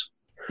weapons.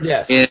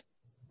 Yes. And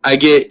I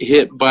get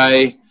hit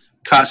by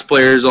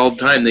cosplayers all the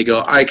time. They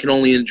go, I can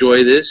only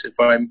enjoy this if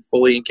I'm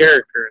fully in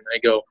character. And I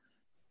go,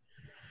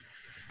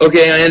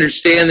 okay, I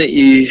understand that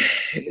you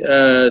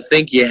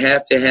think you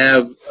have to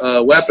have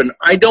a weapon.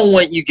 I don't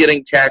want you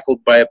getting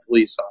tackled by a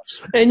police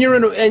officer. And you're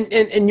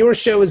and your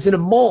show is in a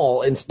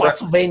mall in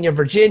Spotsylvania,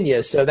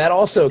 Virginia, so that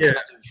also kind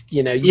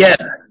of,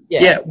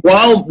 Yeah.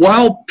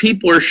 While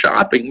people are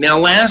shopping. Now,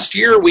 last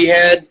year we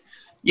had,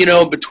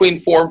 between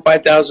 4,000 and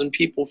 5,000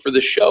 people for the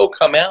show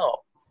come out.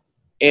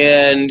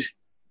 And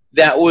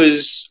that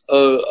was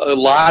a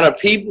lot of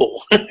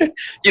people.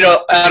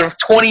 Out of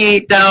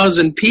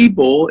 28,000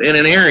 people in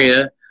an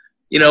area,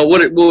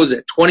 what was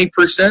it,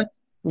 20%?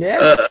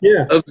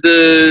 of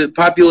the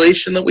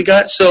population that we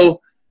got.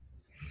 So,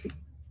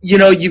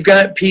 you've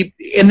got people,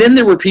 and then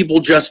there were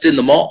people just in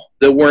the mall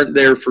that weren't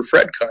there for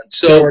FredCon.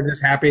 So we're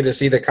just happy to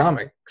see the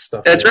comic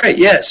stuff. That's right,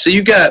 yeah. So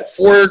you got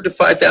 4,000 to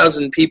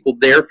 5,000 people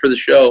there for the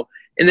show,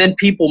 and then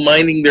people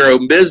minding their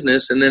own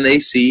business, and then they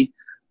see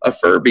a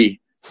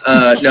Furby.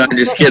 No, I'm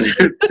just kidding.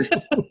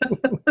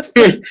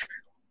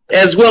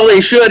 As well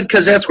they should,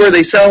 because that's where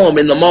they sell them,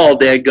 in the mall,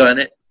 daggone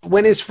it.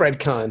 When is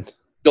FredCon?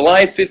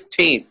 July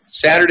 15th.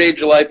 Saturday,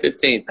 July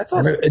 15th. That's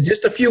awesome.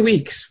 Just a few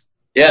weeks.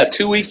 Yeah,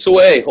 2 weeks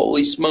away.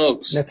 Holy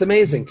smokes. That's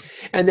amazing.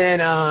 And then,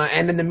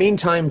 and in the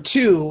meantime,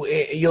 too,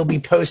 you'll be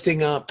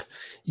posting up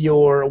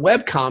your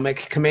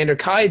webcomic, Commander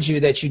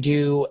Kaiju, that you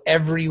do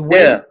every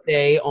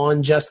Wednesday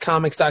on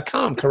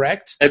justcomics.com,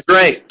 correct? That's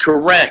right.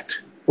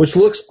 Correct. Which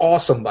looks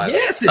awesme, by the way.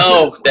 Yes.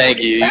 Thank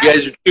you. You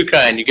guys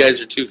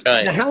are too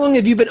kind. Now, how long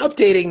have you been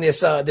updating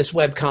this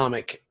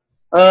webcomic?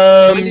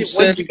 When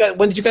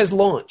did you guys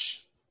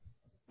launch?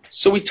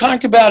 So we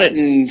talked about it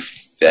in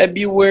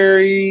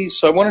February,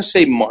 so I want to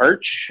say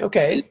March.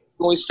 Okay.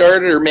 When we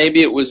started, or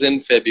maybe it was in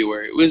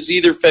February. It was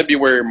either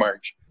February or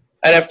March.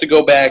 I'd have to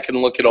go back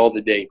and look at all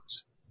the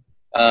dates.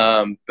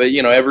 But,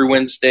 every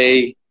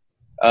Wednesday,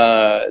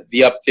 the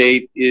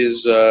update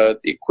is the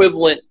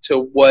equivalent to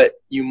what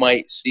you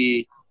might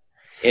see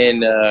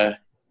in,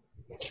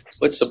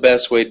 what's the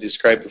best way to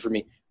describe it for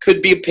me?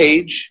 Could be a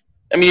page.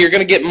 I mean, you're going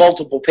to get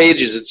multiple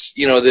pages. It's,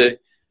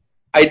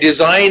 I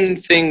design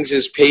things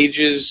as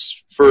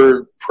pages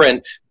for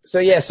print.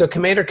 So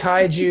Commander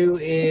Kaiju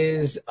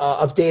is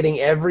updating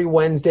every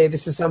Wednesday.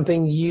 This is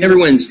something every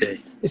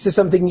Wednesday. This is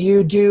something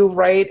you do,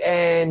 write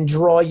and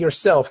draw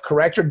yourself,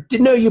 correct? Or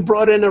didn't know you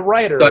brought in a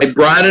writer. So I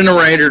brought in a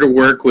writer to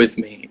work with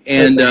me,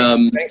 and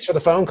thanks for the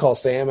phone call,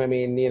 Sam. I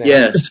mean,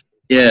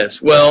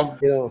 Yes. Well,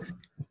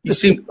 you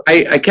see,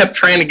 I kept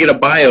trying to get a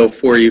bio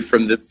for you for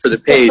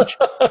the page.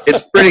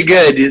 It's pretty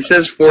good. It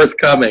says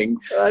forthcoming.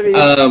 I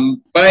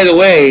mean, by the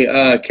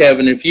way,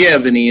 Kevin, if you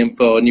have any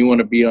info and you want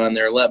to be on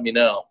there, let me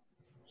know.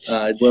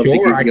 I'd love to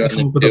get I can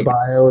come up with a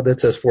bio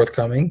that says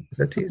forthcoming.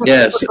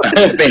 Yes.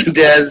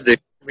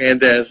 Fantastic.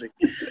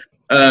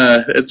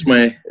 It's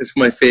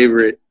my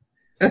favorite.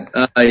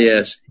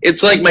 Yes.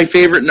 It's like my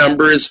favorite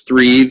number is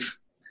 3.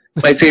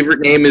 My favorite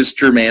name is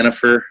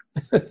Germanifer.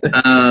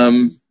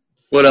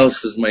 What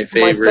else is my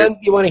favorite? My son,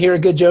 you want to hear a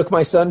good joke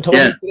my son told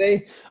me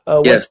today?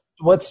 Yes.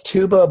 What's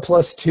tuba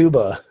plus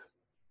tuba?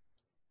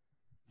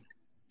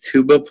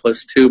 Tuba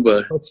plus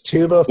tuba. What's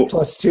tuba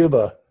plus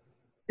tuba?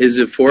 Is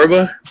it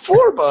Forba?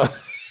 Forba.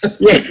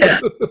 Yeah.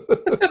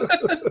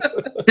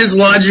 His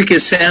logic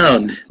is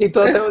sound. He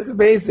thought that was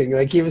amazing.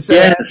 Like he was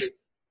saying. Yes.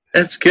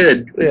 That's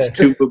good. It's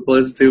tuba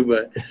plus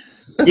tuba.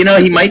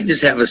 He might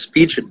just have a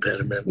speech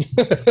impediment.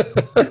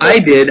 I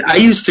did. I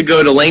used to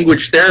go to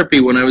language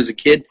therapy when I was a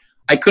kid.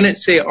 I couldn't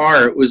say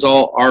R. It was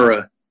all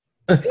Ara.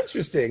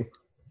 Interesting.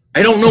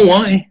 I don't know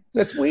why.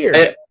 That's weird.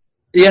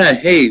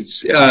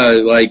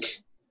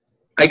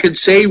 I could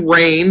say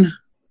rain,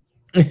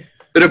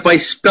 but if I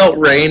spelt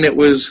rain, it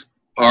was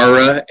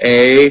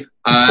Rain.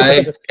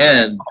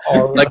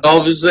 Like all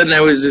of a sudden,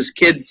 I was this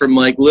kid from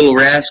like Little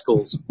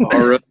Rascals.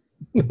 Ara.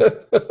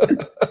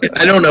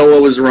 I don't know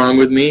what was wrong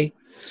with me,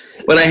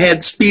 but I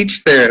had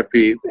speech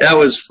therapy. That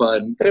was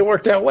fun. But it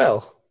worked out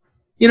well.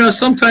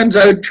 Sometimes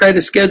I would try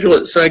to schedule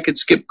it so I could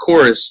skip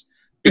chorus.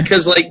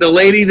 Because, like, the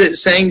lady that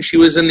sang, she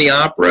was in the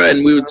opera,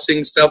 and we would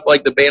sing stuff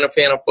like the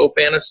Banafana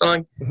Fofana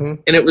song. Mm-hmm.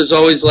 And it was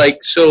always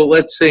like, so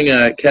let's sing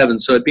Kevin.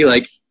 So it'd be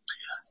like,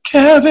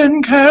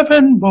 Kevin,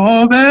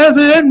 Bob,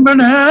 Evan,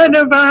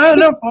 Banana,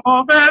 Vanna,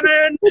 Fof,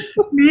 Evan,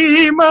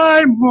 me,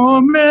 my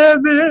mom,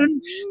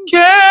 Evan,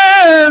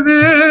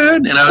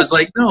 Kevin. And I was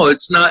like, no,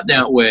 it's not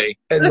that way.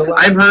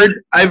 I've heard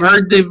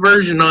the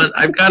version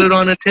I've got it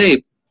on a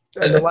tape.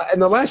 And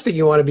the last thing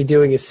you want to be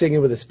doing is singing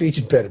with a speech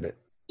impediment.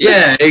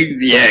 Yeah,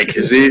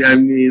 because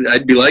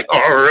I'd be like,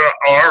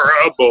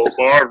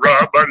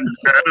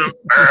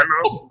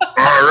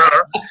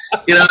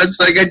 it's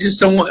like I just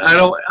don't want. I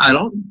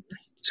don't.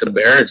 It's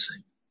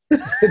embarrassing.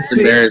 It's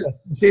embarrassing.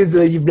 It seems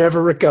that you've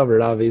never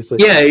recovered, obviously.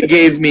 Yeah, it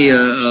gave me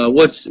a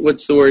what's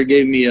the word? It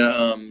gave me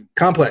a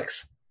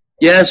complex.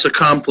 Yes, a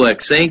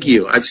complex. Thank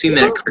you. I've seen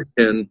that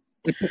cartoon.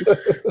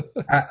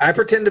 I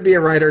pretend to be a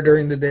writer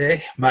during the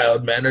day.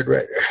 Mild-mannered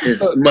writer.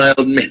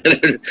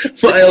 Mild-mannered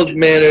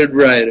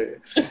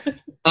writer.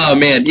 Oh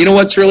man, you know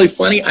what's really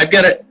funny? I'm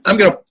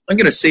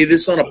gonna say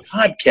this on a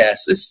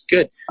podcast. This is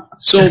good.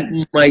 So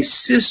my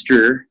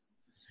sister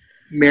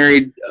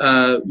married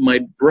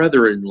my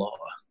brother-in-law.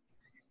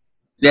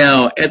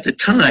 Now at the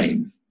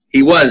time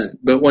he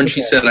wasn't, but when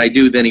she said I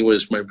do, then he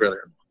was my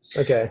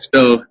brother-in-law. Okay.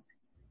 So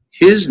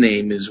his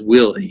name is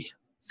Willie.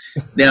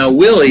 Now,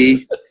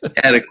 Willie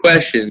had a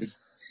question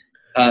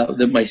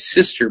that my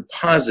sister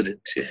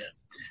posited to him.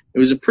 It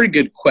was a pretty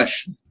good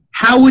question.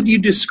 How would you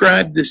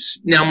describe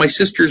this? Now, my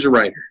sister's a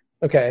writer.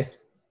 Okay.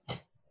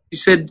 She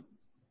said,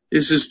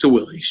 this is to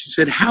Willie. She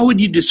said, how would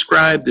you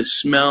describe the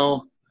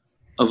smell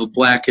of a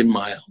Black and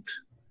Mild?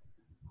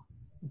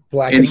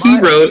 Black and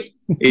mild.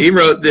 He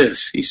wrote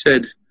this. He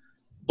said,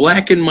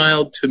 Black and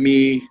Mild to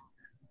me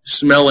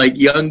smell like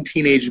young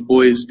teenage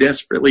boys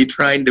desperately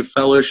trying to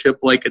fellowship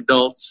like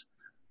adults,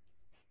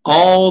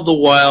 all the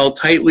while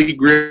tightly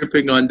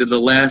gripping onto the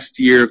last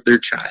year of their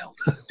child.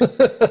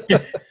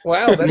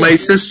 Wow. My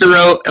sister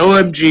wrote,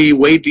 OMG,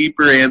 way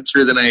deeper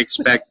answer than I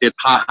expected.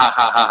 Ha, ha,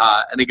 ha, ha,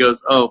 ha. And he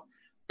goes, oh,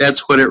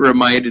 that's what it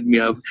reminded me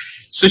of.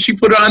 So she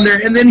put it on there,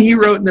 and then he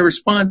wrote in the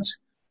response,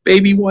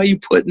 baby, why you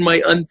putting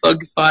my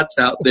unthugged thoughts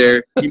out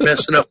there? You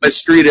messing up my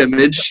street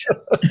image.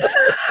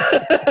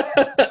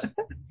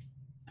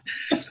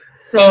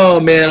 Oh,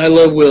 man, I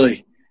love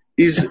Willie.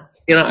 He's,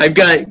 I've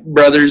got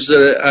brothers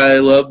that I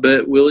love,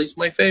 but Willie's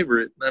my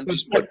favorite. I'm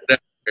just putting it out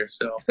there.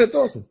 So that's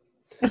awesome.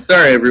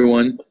 Sorry,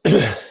 everyone.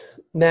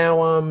 Now,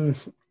 all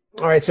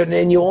right, so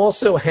then you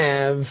also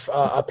have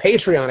a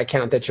Patreon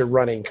account that you're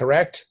running,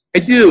 correct? I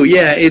do,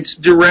 yeah. It's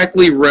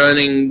directly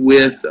running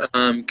with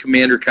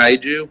Commander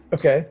Kaiju.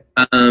 Okay.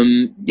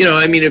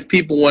 If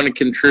people want to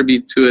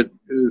contribute to it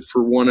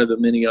for one of the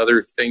many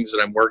other things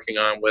that I'm working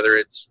on, whether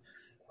it's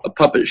a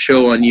puppet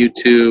show on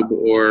YouTube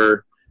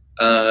or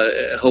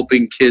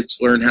helping kids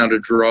learn how to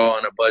draw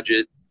on a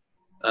budget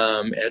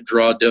at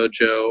Draw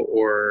Dojo,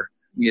 or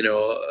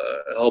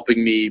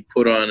helping me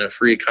put on a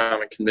free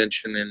comic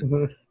convention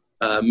in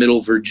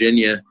Middle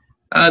Virginia,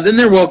 then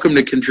they're welcome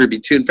to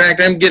contribute too. In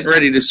fact, I'm getting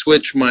ready to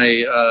switch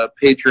my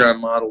Patreon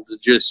model to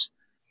just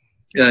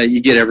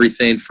you get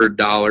everything for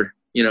 $1.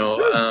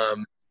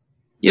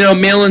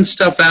 Mailing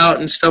stuff out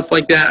and stuff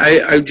like that.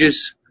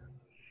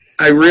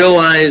 I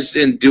realized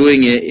in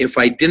doing it, if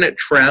I didn't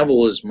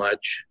travel as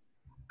much,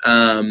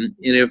 and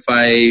if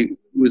I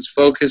was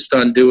focused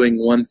on doing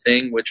one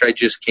thing, which I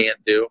just can't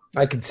do.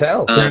 I can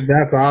tell.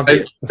 That's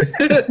obvious.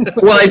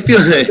 I feel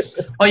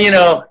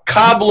that,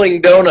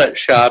 cobbling donut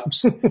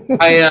shops.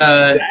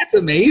 That's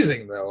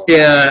amazing, though.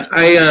 Yeah,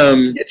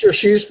 get your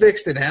shoes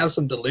fixed and have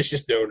some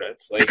delicious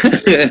donuts. Like,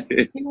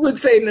 you would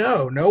say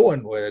no. No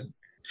one would.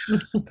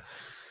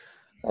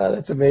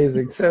 That's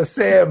amazing. So,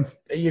 Sam,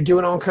 you're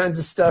doing all kinds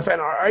of stuff, and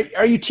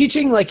are you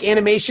teaching like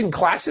animation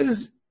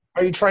classes?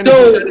 Are you trying to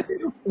do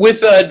that?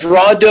 With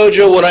Draw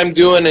Dojo, what I'm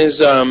doing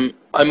is I'm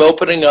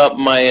opening up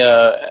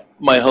my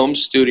my home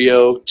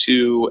studio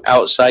to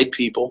outside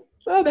people.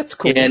 Oh, that's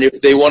cool. And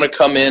if they want to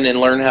come in and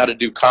learn how to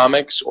do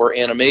comics or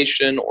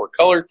animation or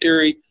color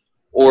theory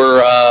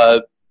or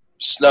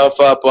snuff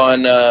up? I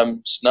don't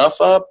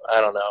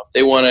know. If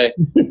they want to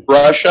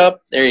brush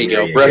up, there you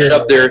go. Brush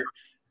up their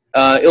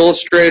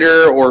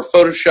Illustrator or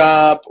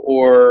Photoshop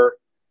or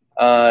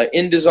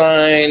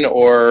InDesign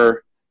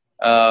or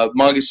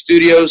Manga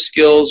Studio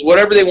skills,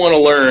 whatever they want to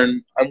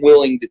learn, I'm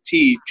willing to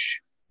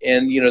teach.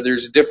 And,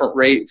 there's a different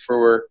rate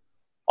for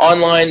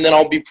online. Then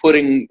I'll be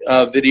putting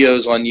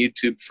videos on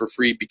YouTube for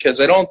free, because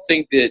I don't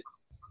think that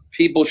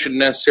people should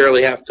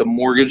necessarily have to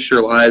mortgage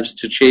their lives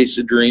to chase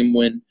a dream,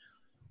 when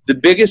the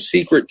biggest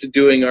secret to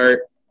doing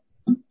art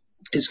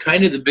is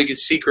kind of the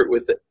biggest secret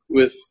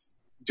with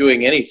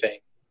doing anything.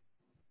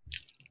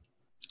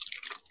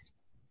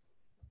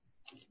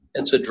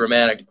 It's a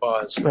dramatic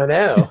pause. I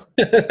know.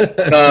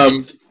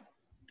 And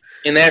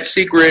that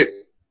secret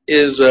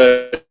is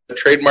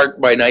trademarked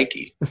by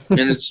Nike, and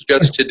it's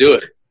just to do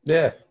it.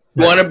 Yeah. If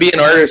you want to be an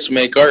artist,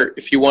 make art.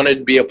 If you want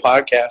to be a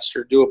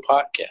podcaster, do a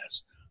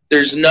podcast.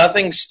 There's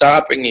nothing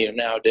stopping you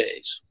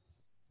nowadays,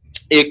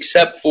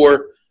 except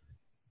for,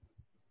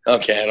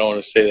 okay, I don't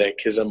want to say that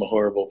because I'm a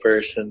horrible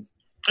person.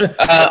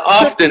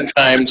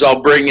 Oftentimes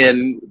I'll bring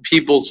in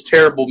people's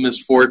terrible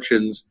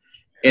misfortunes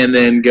and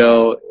then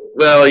go,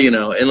 well,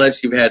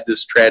 unless you've had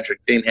this tragic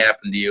thing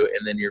happen to you,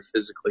 and then you're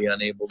physically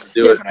unable to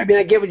do it. I mean,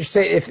 I get what you're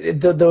saying. If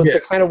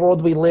the kind of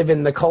world we live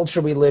in, the culture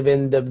we live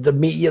in, the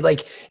media,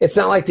 like, it's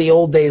not like the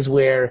old days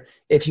where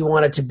if you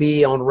wanted to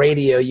be on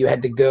radio, you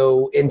had to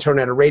go intern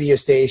at a radio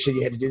station.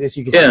 You had to do this.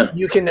 You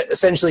can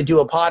essentially do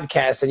a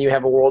podcast, and you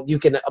have you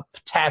can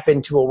tap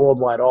into a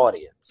worldwide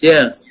audience.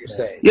 Yeah, that's what you're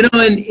saying.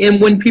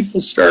 And when people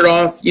start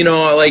off,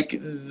 like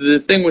the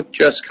thing with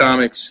Just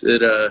Comics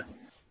that.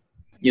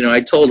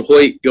 I told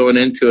Hoyt going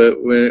into it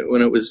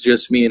when it was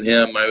just me and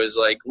him, I was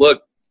like,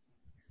 look,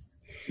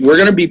 we're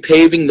going to be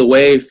paving the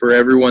way for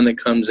everyone that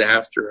comes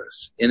after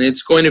us. And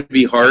it's going to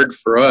be hard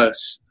for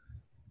us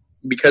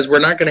because we're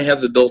not going to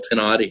have the built-in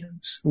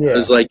audience. Yeah.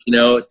 It's like,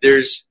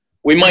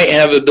 we might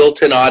have a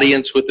built-in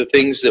audience with the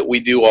things that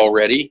we do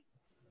already.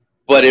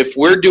 But if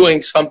we're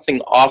doing something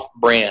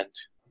off-brand,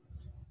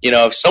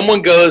 if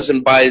someone goes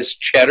and buys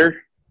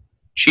cheddar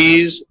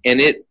cheese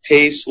and it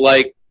tastes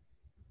like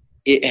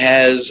it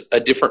has a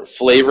different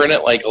flavor in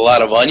it, like a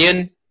lot of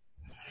onion,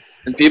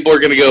 and people are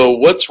going to go,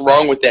 what's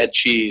wrong with that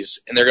cheese?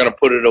 And they're going to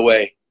put it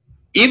away.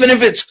 Even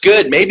if it's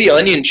good, maybe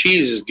onion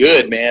cheese is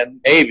good, man.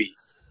 Maybe.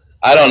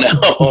 I don't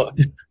know.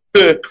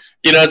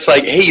 It's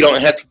like, hey, you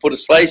don't have to put a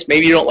slice.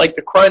 Maybe you don't like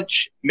the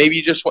crunch. Maybe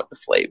you just want the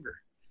flavor.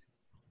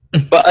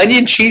 But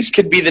onion cheese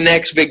could be the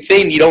next big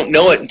thing. You don't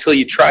know it until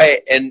you try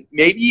it, and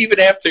maybe you even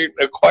have to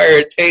acquire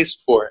a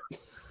taste for it.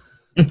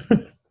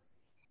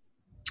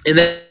 And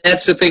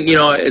that's the thing,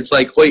 it's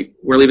like, wait,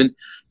 we're leaving.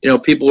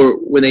 people are,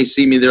 when they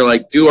see me, they're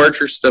like, do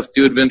Archer stuff,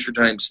 do Adventure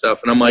Time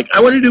stuff. And I'm like,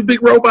 I want to do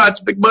big robots,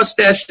 big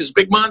mustaches,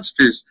 big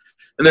monsters.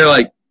 And they're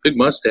like, big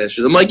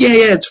mustaches. I'm like, yeah,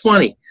 it's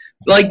funny.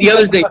 Like the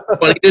other thing,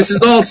 funny. This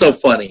is also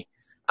funny.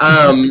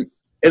 And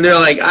they're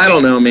like, I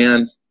don't know,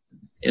 man.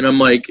 And I'm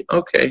like,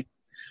 okay.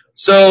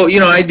 So,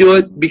 I do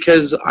it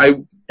because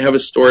I have a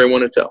story I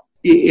want to tell.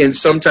 And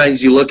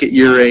sometimes you look at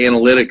your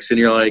analytics and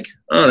you're like,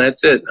 oh,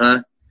 that's it,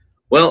 huh?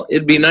 Well,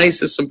 it'd be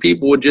nice if some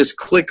people would just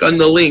click on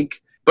the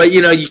link. But,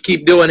 you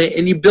keep doing it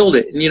and you build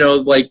it.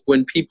 And, like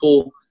when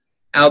people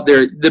out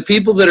there, the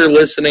people that are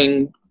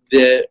listening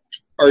that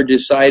are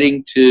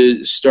deciding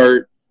to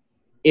start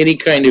any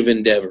kind of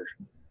endeavor,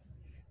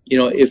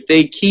 if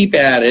they keep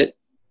at it,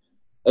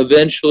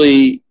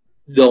 eventually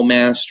they'll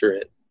master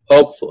it,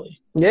 hopefully.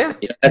 Yeah.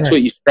 That's right.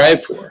 What you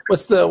strive for.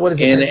 What is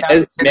it,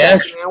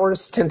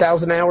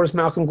 10,000 hours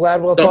Malcolm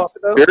Gladwell talks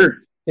about? Sure.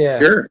 Yeah.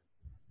 Sure.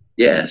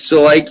 Yeah.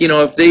 So, like,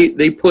 if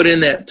they put in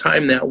that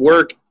time, that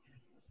work,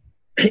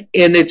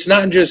 and it's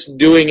not just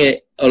doing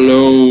it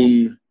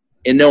alone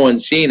and no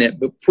one's seeing it,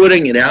 but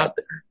putting it out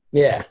there.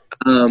 Yeah.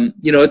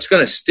 It's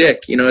going to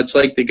stick. It's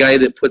like the guy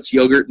that puts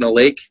yogurt in a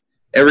lake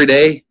every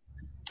day.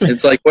 And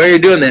it's like, why are you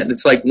doing that? And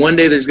it's like, one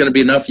day there's going to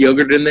be enough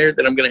yogurt in there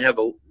that I'm going to have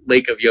a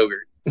lake of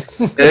yogurt.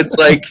 And it's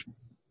like,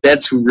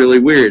 that's really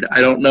weird. I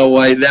don't know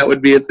why that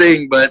would be a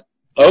thing, but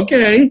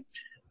okay.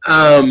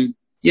 And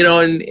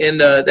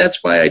that's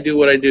why I do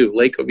what I do,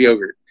 lake of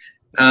yogurt.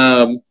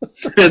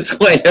 That's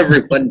why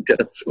everyone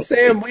does.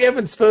 Sam, we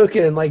haven't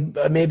spoken in like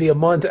maybe a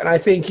month, and I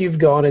think you've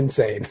gone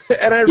insane.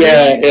 And I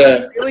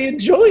really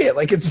enjoy it.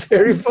 Like, it's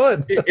very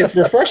fun. It's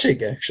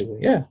refreshing, actually.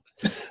 Yeah.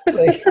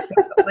 Like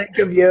a lake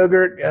of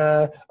yogurt.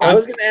 I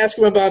was going to ask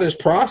him about his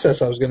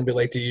process. I was going to be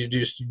like, do you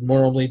just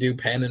normally do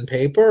pen and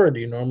paper, or do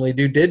you normally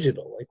do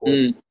digital? Like,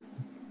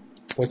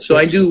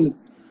 I do.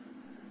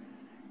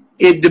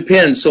 It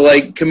depends. So,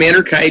 like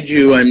Commander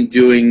Kaiju, I'm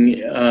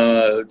doing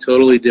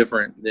totally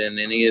different than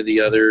any of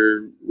the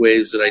other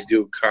ways that I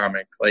do a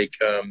comic. Like,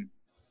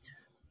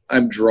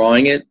 I'm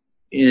drawing it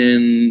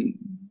in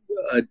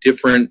a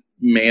different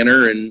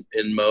manner and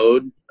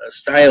mode.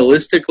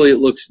 Stylistically, it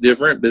looks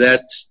different, but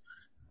that's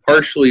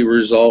partially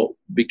result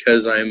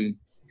because I'm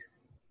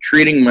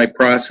treating my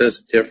process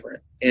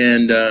different.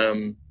 And,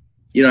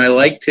 I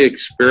like to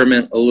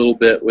experiment a little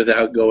bit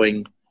without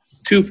going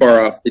too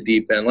far off the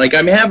deep end. Like,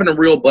 I'm having a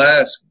real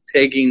blast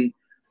taking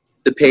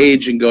the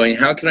page and going,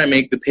 how can I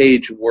make the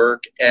page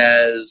work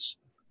as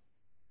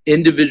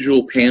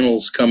individual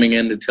panels coming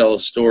in to tell a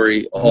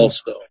story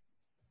also?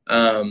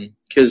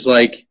 Because,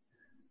 like,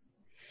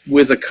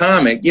 with a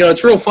comic,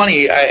 it's real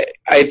funny.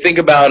 I think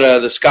about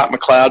the Scott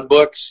McCloud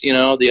books,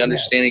 the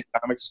Understanding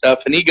Comics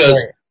stuff, and he goes,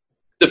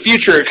 the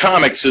future of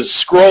comics is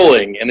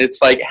scrolling. And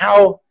it's like,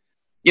 how,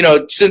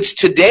 since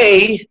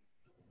today,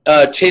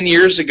 10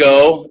 years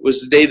ago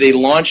was the day they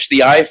launched the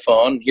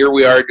iPhone. Here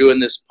we are doing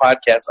this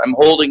podcast. I'm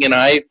holding an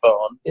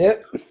iPhone.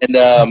 Yep.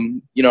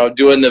 And,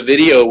 doing the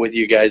video with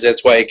you guys.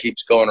 That's why it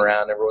keeps going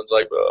around. Everyone's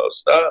like, oh,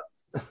 stop.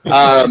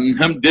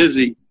 I'm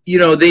dizzy.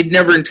 They'd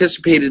never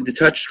anticipated the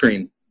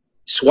touchscreen.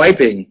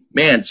 Swiping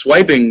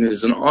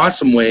is an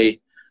awesome way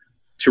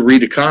to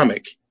read a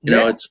comic.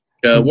 It's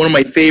one of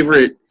my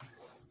favorite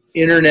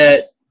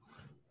internet.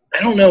 I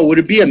don't know. Would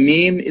it be a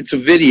meme? It's a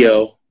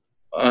video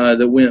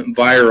that went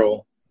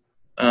viral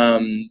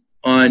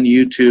on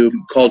YouTube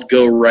called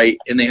Go Right,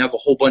 and they have a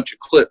whole bunch of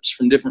clips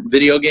from different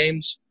video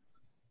games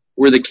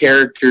where the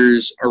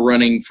characters are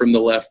running from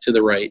the left to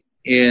the right,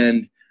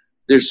 and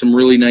there's some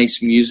really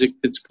nice music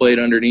that's played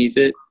underneath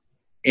it.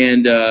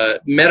 And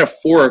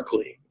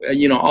metaphorically,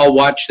 I'll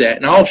watch that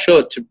and I'll show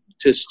it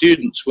to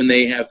students when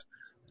they have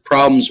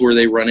problems where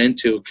they run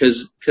into,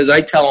 because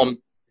I tell them,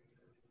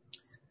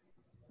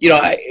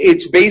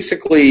 it's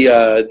basically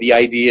the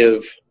idea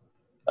of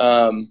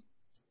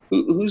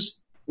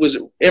was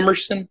it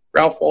Emerson,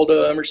 Ralph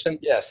Waldo Emerson?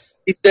 Yes.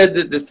 He said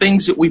that the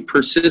things that we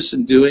persist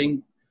in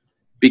doing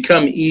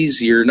become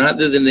easier, not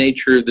that the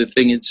nature of the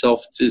thing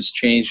itself has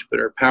changed, but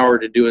our power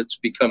to do it's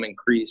become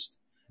increased.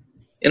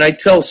 And I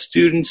tell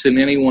students and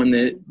anyone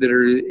that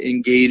are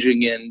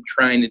engaging in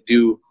trying to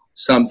do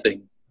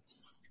something,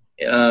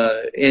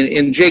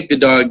 and Jake the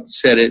dog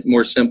said it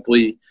more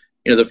simply,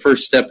 the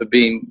first step of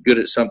being good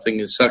at something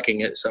is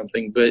sucking at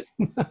something. But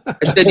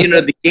I said,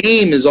 the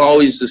game is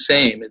always the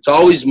same. It's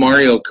always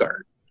Mario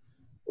Kart,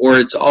 or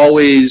it's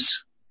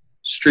always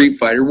Street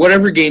Fighter,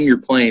 whatever game you're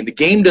playing. The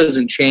game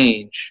doesn't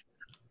change.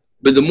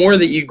 But the more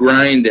that you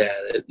grind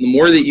at it, the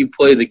more that you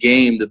play the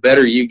game, the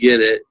better you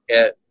get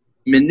at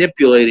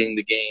manipulating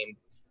the game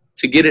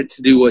to get it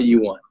to do what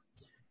you want.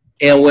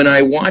 And when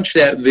I watch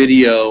that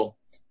video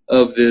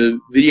of the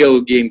video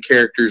game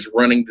characters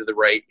running to the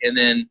right, and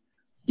then,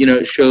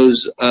 it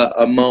shows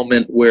a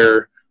moment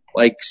where,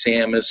 like,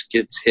 Samus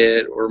gets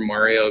hit or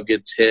Mario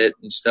gets hit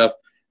and stuff,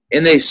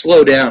 and they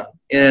slow down.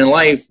 And in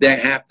life, that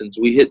happens.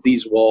 We hit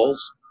these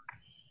walls,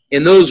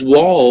 and those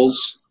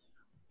walls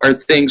are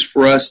things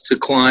for us to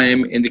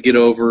climb and to get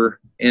over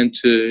and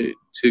to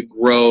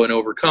grow and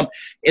overcome.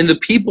 And the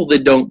people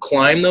that don't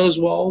climb those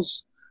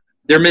walls,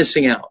 they're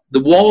missing out. The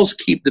walls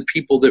keep the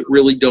people that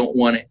really don't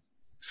want it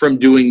from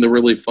doing the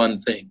really fun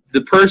thing.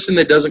 The person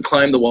that doesn't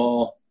climb the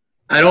wall,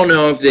 I don't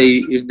know if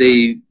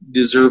they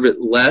deserve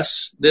it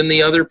less than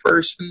the other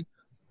person,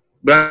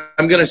 but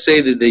I'm going to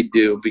say that they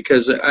do,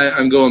 because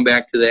I'm going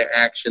back to that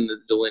action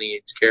that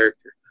delineates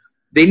character.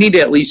 They need to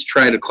at least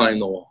try to climb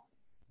the wall.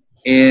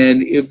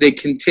 And if they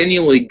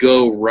continually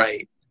go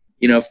right,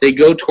 if they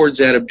go towards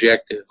that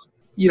objective,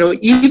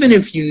 even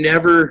if you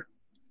never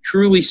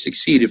truly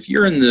succeed, if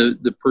you're in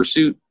the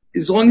pursuit,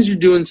 as long as you're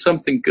doing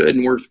something good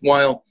and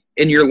worthwhile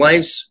and your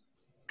life's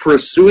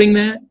pursuing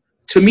that,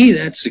 to me,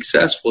 that's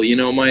successful.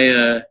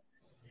 I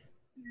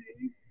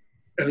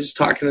was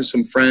talking to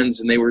some friends,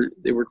 and they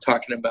were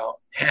talking about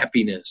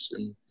happiness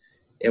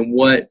and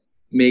what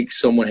makes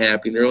someone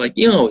happy. And they're like,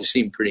 you always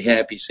seem pretty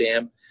happy,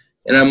 Sam.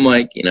 And I'm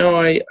like, I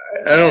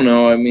don't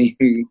know. I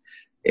mean,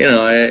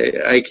 I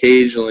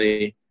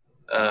occasionally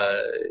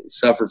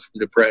suffer from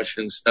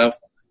depression and stuff.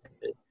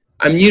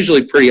 I'm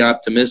usually pretty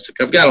optimistic.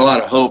 I've got a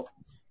lot of hope,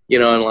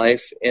 in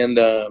life. And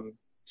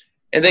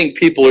I think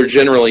people are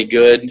generally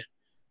good,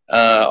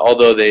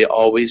 although they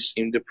always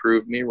seem to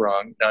prove me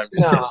wrong. No,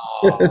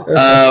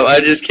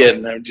 I'm just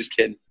kidding. I'm just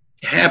kidding.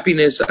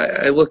 Happiness,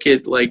 I look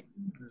at like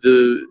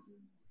the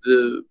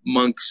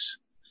monks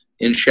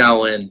in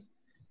Shaolin,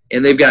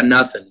 and they've got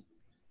nothing.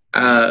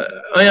 I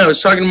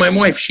was talking to my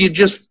wife. She had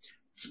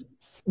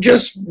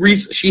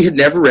she had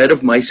never read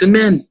of Mice and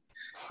Men.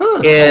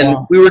 And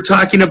we were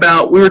talking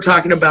about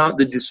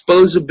the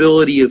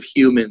disposability of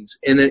humans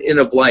and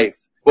of life.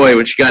 Boy,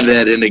 when she got to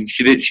that ending,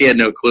 she had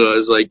no clue. I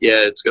was like,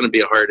 yeah, it's going to be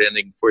a hard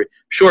ending for you.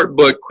 Short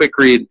book, quick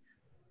read.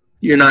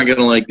 You're not going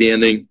to like the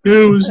ending.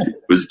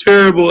 It was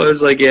terrible. I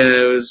was like, yeah,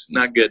 it was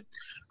not good.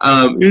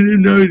 You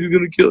didn't know he was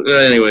going to kill.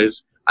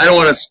 Anyways, I don't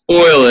want to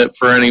spoil it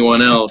for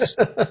anyone else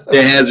that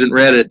hasn't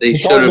read it. They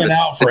should have been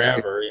out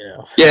forever.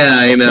 Yeah,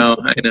 I know.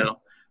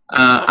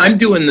 I'm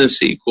doing the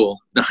sequel.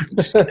 No, I'm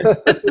just kidding.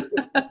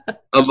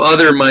 Of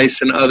Other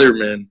Mice and Other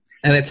Men.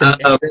 And it's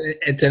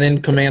an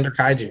in Commander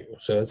Kaiju,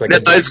 so it's like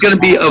it's going to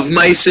be Of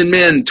Mice and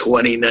Men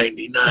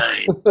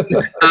 2099.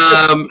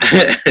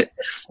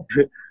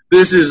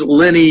 This is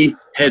Lenny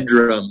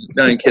Headrum.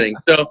 No, I'm kidding.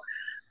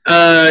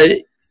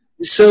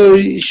 So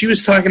she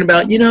was talking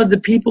about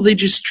the people, they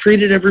just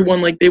treated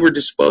everyone like they were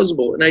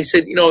disposable, and I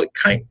said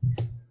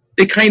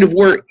they kind of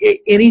were.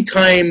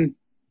 Anytime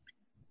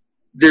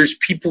there's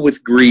people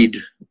with greed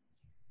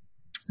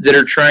that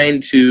are trying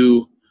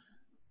to.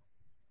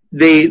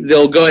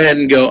 They'll go ahead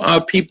and go,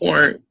 people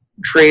aren't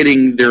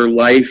trading their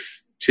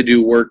life to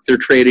do work. They're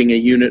trading a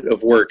unit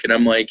of work. And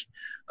I'm like,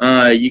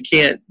 you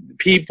can't,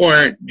 people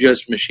aren't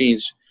just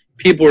machines.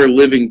 People are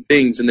living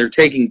things, and they're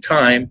taking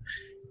time,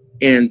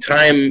 and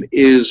time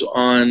is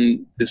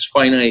on this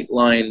finite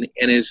line.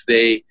 And as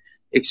they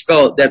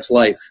expel it, that's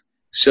life.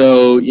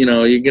 So,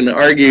 you can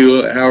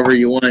argue however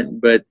you want,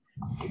 but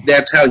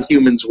that's how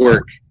humans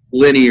work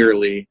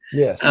linearly.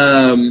 Yes.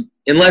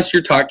 Unless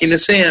you're talking to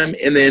Sam,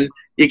 and then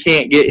you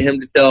can't get him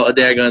to tell a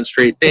daggone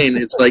straight thing.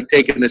 It's like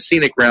taking a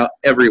scenic route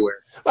everywhere.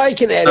 I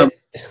can edit.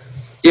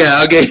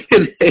 Yeah, okay.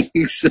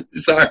 Thanks.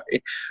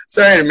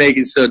 Sorry to make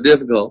it so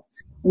difficult.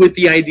 With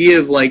the idea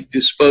of like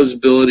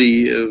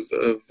disposability of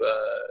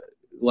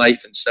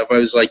life and stuff, I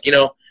was like,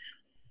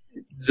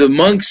 the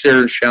monks there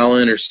in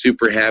Shaolin are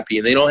super happy,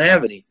 and they don't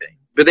have anything,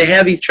 but they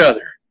have each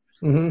other.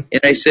 Mm-hmm.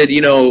 And I said,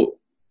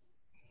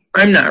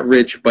 I'm not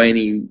rich by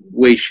any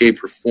way,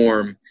 shape, or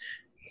form,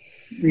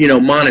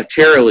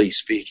 monetarily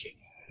speaking,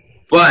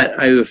 but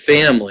I have a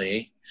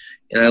family,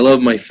 and I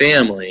love my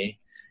family,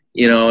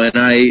 and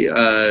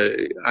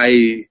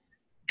I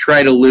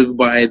try to live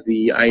by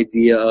the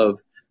idea of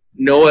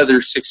no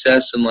other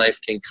success in life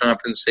can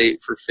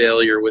compensate for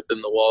failure within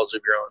the walls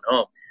of your own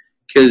home.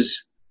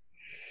 Because,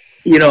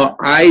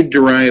 I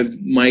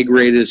derive my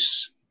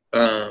greatest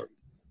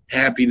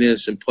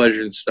happiness and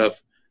pleasure and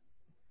stuff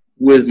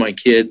with my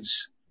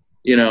kids,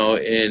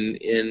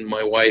 and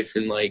my wife,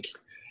 and like,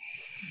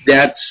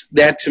 that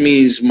to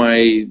me is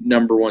my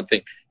number one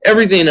thing.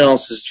 Everything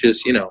else is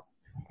just,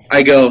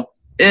 I go,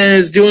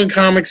 is doing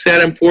comics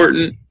that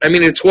important? I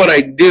mean, it's what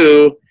I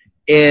do,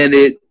 and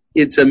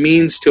it's a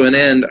means to an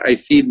end. I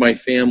feed my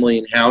family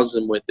and house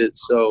them with it.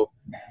 So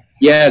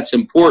yeah, it's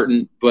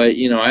important, but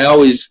I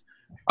always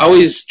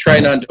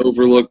try not to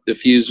overlook the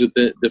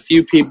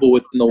few people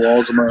within the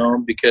walls of my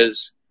home,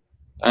 because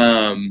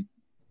I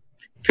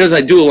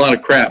do a lot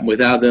of crap.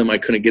 Without them, I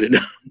couldn't get it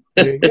done.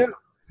 There you go.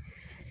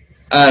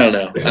 I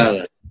don't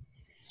know.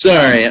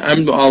 Sorry,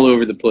 I'm all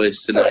over the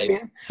place tonight.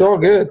 It's all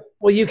good.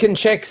 Well, you can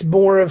check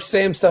more of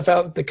Sam's stuff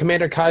out. The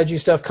Commander Kaiju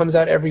stuff comes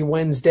out every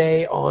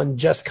Wednesday on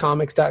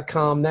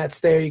justcomics.com. That's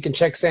there. You can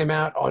check Sam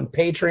out on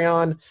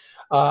Patreon.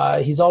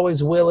 He's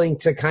always willing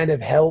to kind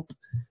of help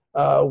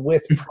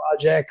with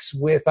projects,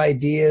 with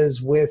ideas,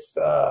 with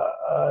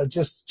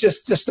just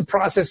the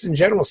process in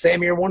general.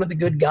 Sam, you're one of the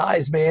good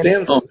guys, man.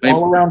 Sam's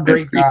all around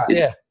great guy.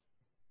 Yeah.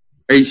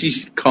 Are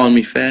you calling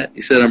me fat?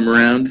 You said I'm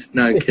around?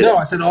 No, I'm kidding. No,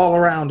 I said all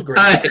around great.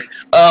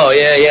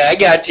 Yeah, I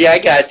got you.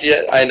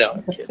 I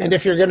know. And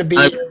if you're going to be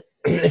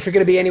if you're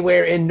going to be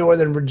anywhere in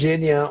Northern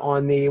Virginia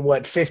on the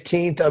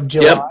 15th of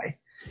July,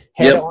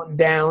 head on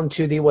down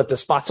to the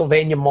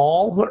Spotsylvania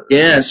Mall.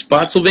 Yeah,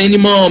 Spotsylvania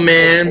Mall,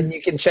 man. And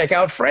you can check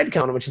out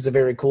FredCon, which is a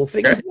very cool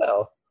thing as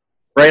well.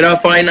 Right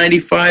off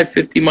I-95,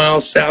 50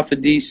 miles south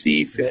of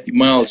D.C., 50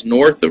 miles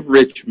north of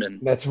Richmond.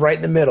 That's right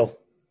in the middle.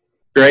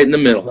 Right in the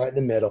middle. Right in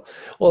the middle.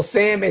 Well,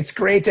 Sam, it's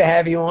great to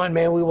have you on,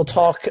 man. We will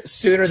talk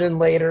sooner than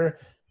later.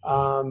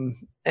 And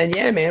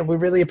yeah, man, we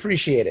really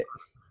appreciate it.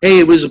 Hey,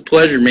 it was a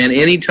pleasure, man.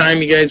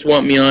 Anytime you guys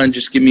want me on,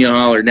 just give me a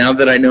holler. Now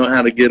that I know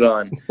how to get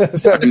on. Well,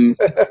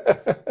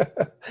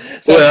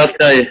 I'll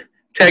tell you,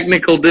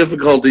 technical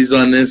difficulties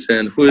on this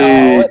end.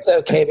 Oh, it's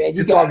okay, man.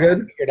 You got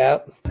it figured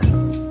out.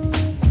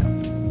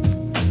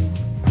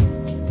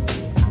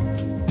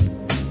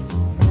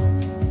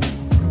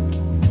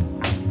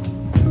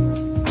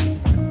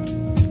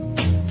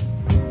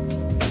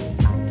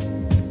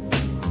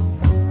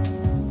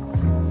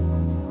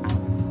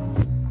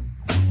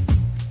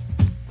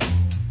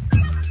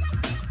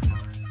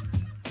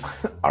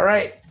 All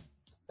right.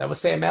 That was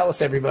Sam Ellis,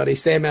 everybody.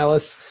 Sam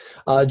Ellis,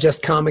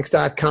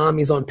 justcomics.com.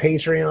 He's on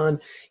Patreon.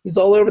 He's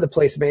all over the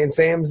place, man.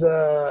 Sam is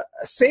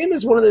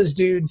one of those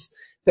dudes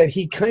that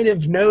he kind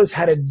of knows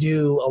how to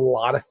do a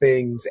lot of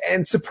things.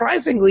 And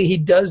surprisingly, he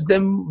does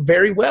them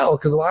very well,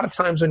 because a lot of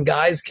times when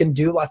guys can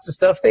do lots of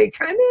stuff,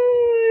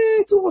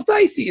 it's a little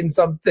dicey in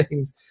some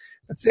things.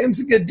 But Sam's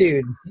a good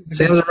dude.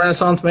 Sam's a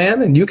Renaissance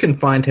man, and you can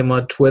find him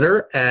on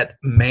Twitter at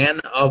Man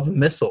of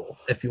Missile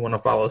if you want to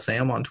follow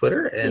Sam on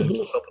Twitter and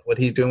keep up with what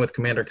he's doing with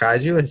Commander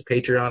Kaiju, his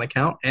Patreon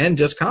account, and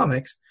Just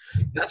Comics.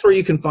 That's where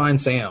you can find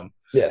Sam.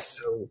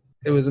 Yes. So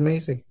it was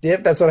amazing.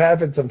 Yep, that's what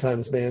happens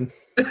sometimes, man.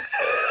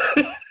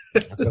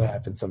 That's what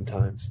happens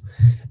sometimes.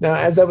 Now,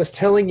 as I was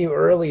telling you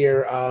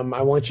earlier,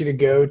 I want you to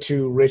go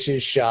to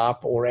Rich's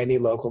shop or any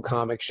local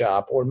comic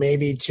shop, or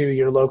maybe to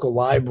your local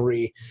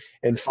library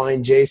and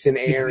find Jason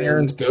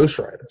Aaron's Ghost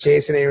Rider.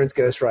 Jason Aaron's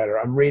Ghost Rider.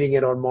 I'm reading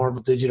it on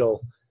Marvel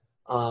Digital.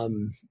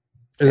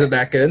 Is it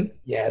that good?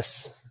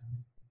 Yes.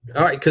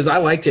 All right, because I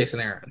like Jason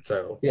Aaron.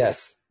 So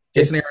yes.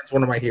 Jason Aaron's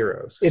one of my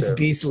heroes. It's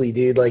beastly,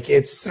 dude. Like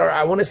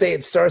I want to say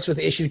it starts with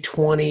issue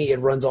 20. It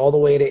runs all the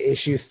way to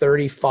issue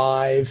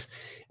 35.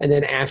 And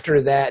then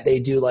after that, they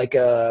do like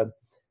a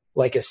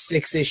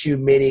 6-issue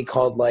mini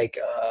called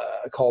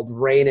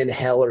Rain in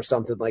Hell or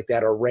something like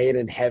that, or Rain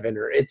in Heaven,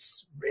 or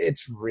it's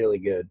really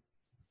good.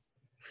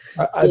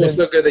 It's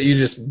so good that you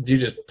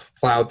just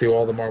plowed through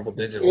all the Marvel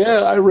Digital.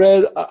 Yeah,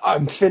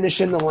 I'm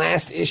finishing the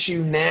last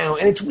issue now,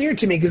 and it's weird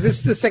to me because this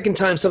is the second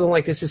time something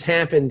like this has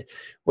happened,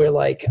 where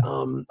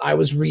I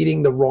was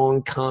reading the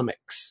wrong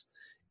comics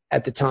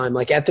at the time.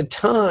 Like at the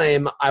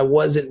time, I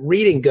wasn't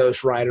reading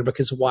Ghost Rider,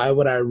 because why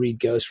would I read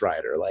Ghost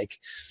Rider? Like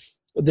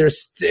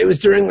it was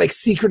during like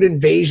Secret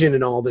Invasion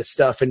and all this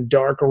stuff and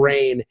Dark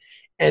Reign.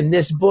 And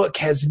this book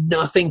has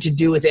nothing to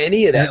do with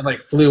any of that. And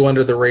it flew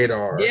under the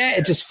radar. Yeah,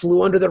 it just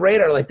flew under the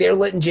radar. Like they're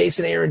letting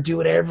Jason Aaron do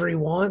whatever he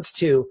wants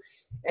to.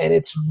 And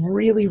it's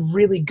really,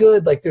 really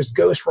good. Like there's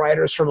Ghost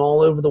Riders from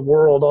all over the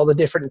world, all the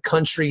different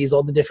countries,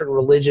 all the different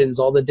religions,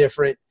 all the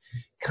different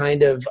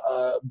kind of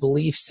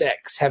belief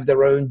sects have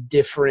their own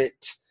different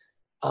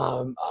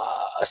a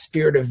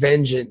spirit of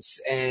vengeance.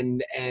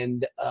 And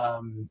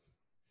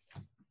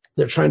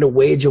they're trying to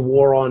wage a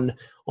war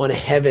on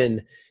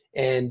heaven.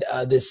 And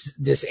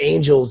this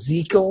angel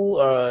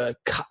Ezekiel,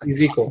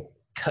 Kazeekle,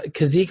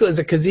 is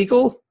it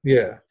Kazeekle?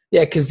 Yeah.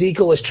 Yeah,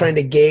 Kazeekle is trying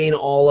to gain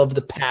all of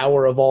the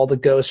power of all the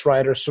Ghost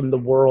Riders from the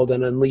world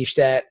and unleash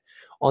that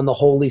on the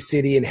holy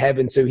city in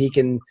heaven, so he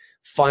can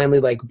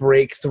finally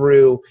break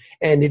through.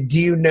 And do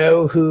you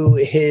know who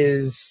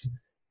his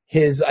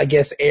I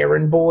guess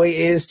errand boy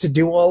is to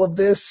do all of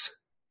this?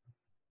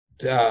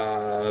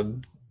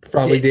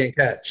 Probably Dan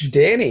Ketch.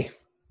 Danny.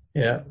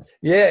 Yeah.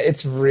 Yeah,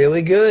 it's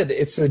really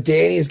good. So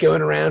Danny's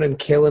going around and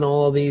killing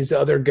all of these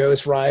other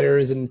Ghost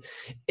Riders, and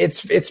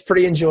it's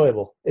pretty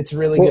enjoyable. It's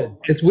really good.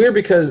 It's weird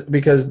because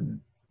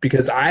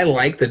I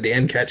like the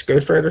Dan Ketch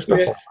Ghost Rider stuff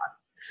a lot.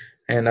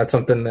 And that's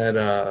something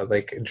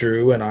that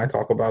Drew and I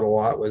talk about a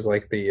lot, was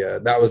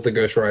that was the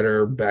Ghost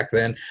Rider back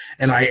then.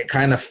 And I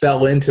kind of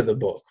fell into the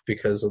book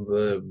because of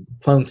the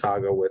Clone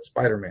Saga with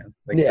Spider-Man.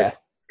 I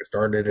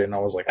started and I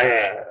was like,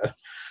 ah.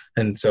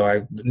 And so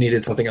I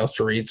needed something else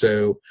to read.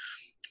 So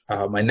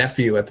my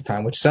nephew at the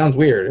time, which sounds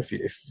weird if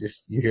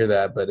you hear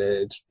that, but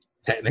it's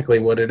technically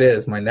what it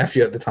is. My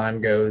nephew at the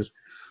time goes,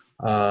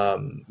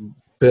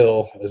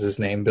 Bill is his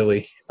name,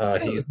 Billy.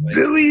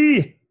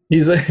 Billy.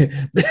 He's like,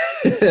 why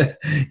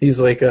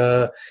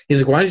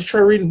don't you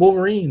try reading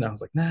Wolverine? I was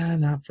like, nah,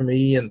 not for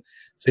me. And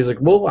so he's like,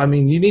 well, I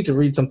mean, you need to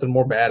read something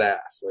more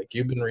badass. Like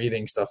you've been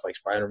reading stuff like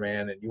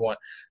Spider-Man, and you want.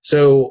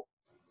 So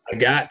I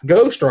got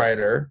Ghost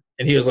Rider,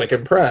 and he was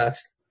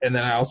impressed. And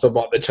then I also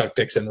bought the Chuck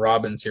Dixon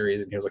Robin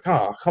series, and he was like,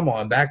 oh, come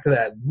on, back to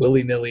that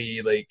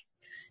willy-nilly,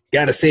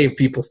 gotta save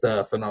people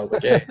stuff. And I was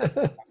like, yeah,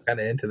 I'm kind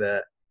of into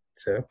that.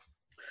 So,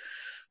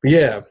 but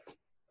yeah.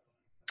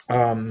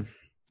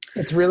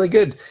 It's really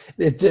good.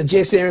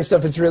 Jason Aaron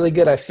stuff is really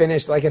good. I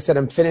finished, like I said,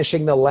 I'm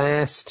finishing the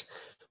last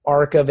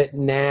arc of it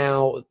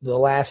now, the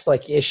last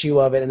like issue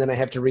of it, and then I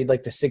have to read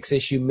like the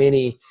 6-issue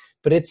mini.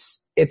 But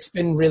it's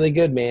been really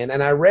good, man.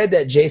 And I read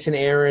that Jason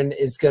Aaron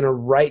is going to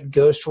write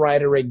Ghost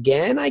Rider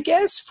again, I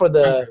guess, for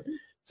the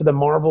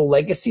Marvel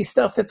Legacy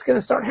stuff that's going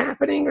to start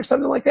happening or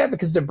something like that,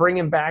 because they're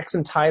bringing back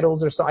some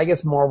titles or so. I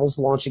guess Marvel's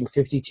launching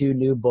 52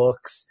 new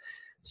books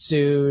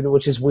soon,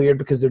 which is weird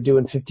because they're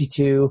doing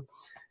 52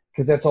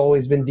 because that's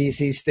always been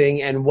DC's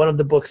thing. And one of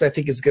the books I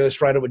think is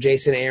Ghost Rider with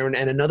Jason Aaron,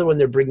 and another one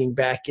they're bringing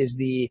back is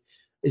the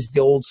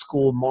old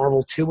school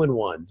Marvel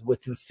 2-in-1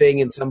 with the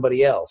Thing and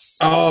somebody else.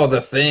 Oh,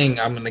 the Thing!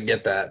 I'm gonna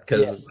get that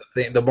because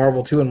the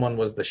Marvel 2-in-1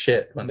 was the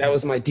shit. That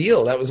was my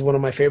deal. That was one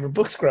of my favorite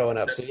books growing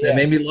up. So It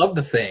made me love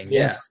the Thing.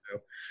 Yes. Yeah.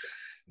 So,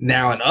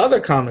 now, in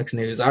other comics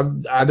news,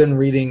 I've been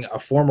reading a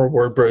former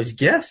Word Bros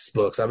guests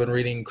books. I've been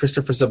reading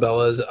Christopher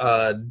Sabella's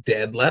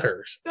Dead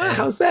Letters.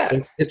 How's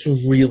that? It's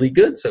really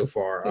good so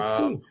far. That's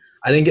cool.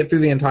 I didn't get through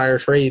the entire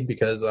trade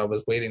because I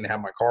was waiting to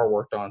have my car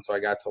worked on, so I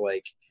got to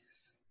like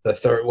the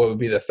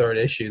third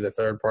issue, the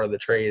third part of the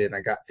trade, and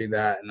I got through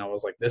that, and I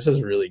was like, this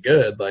is really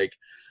good. Like,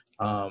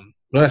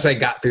 when I say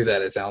got through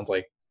that, it sounds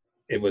like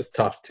it was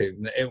tough to.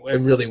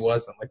 It really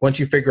wasn't. Like, once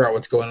you figure out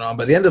what's going on,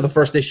 by the end of the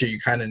first issue, you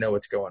kind of know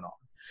what's going on.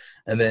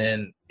 And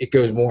then it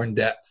goes more in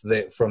depth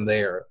from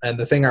there. And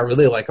the thing I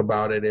really like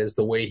about it is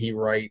the way he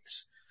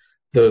writes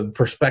the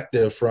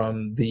perspective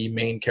from the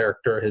main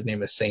character. His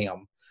name is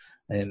Sam.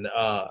 And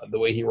the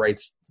way he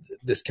writes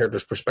this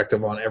character's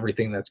perspective on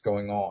everything that's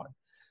going on.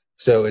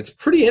 So it's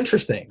pretty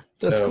interesting.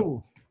 That's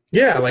cool.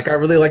 Yeah, like I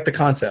really like the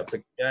concept.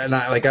 And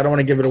I don't want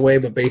to give it away,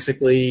 but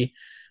basically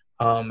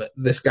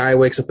this guy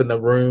wakes up in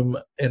the room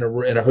in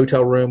a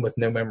hotel room with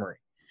no memory.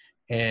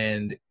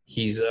 And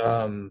he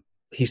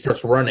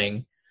starts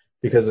running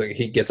because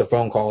he gets a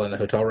phone call in the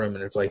hotel room,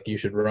 and it's like, you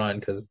should run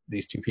because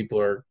these two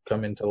people are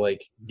coming to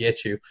like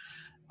get you.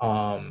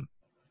 And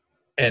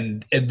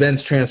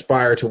events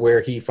transpire to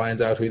where he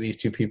finds out who these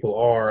two people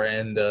are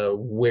and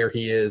where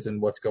he is and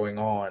what's going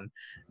on,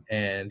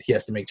 and he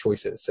has to make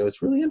choices. So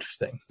it's really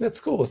interesting. That's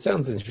cool. It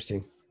sounds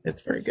interesting.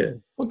 It's very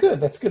good. Well,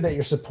 good. That's good that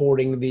you're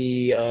supporting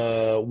the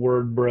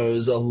Word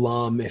Bros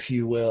alum, if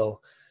you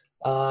will.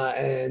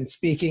 And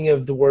speaking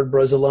of the Word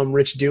Bros alum,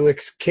 Rich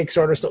Dewick's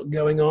Kickstarter still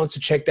going on, so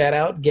check that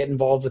out. Get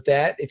involved with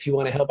that if you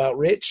want to help out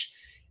Rich.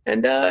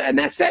 And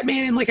that's that,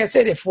 man. And like I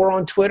said, if we're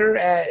on Twitter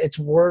it's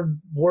word_bros.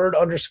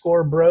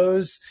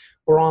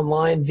 We're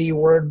online, the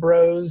Word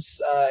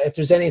Bros. If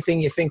there's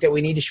anything you think that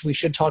we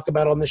should talk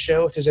about on the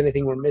show, if there's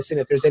anything we're missing,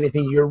 if there's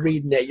anything you're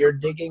reading that you're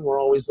digging,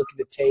 we're always looking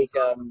to take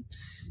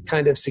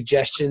kind of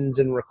suggestions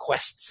and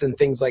requests and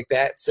things like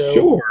that. So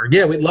sure,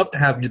 yeah, we'd love to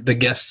have the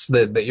guests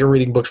that you're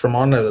reading books from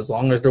on it, as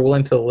long as they're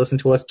willing to listen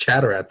to us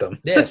chatter at them.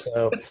 Yeah,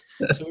 so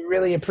we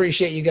really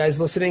appreciate you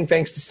guys listening.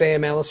 Thanks to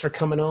Sam Ellis for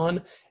coming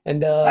on,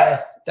 and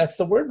that's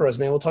the Word Bros,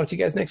 man. We'll talk to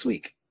you guys next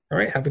week. All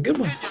right, have a good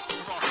one.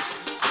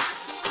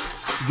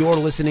 You're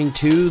listening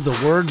to the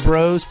Word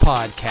Bros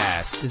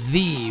podcast,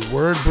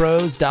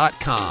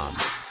 thewordbros.com.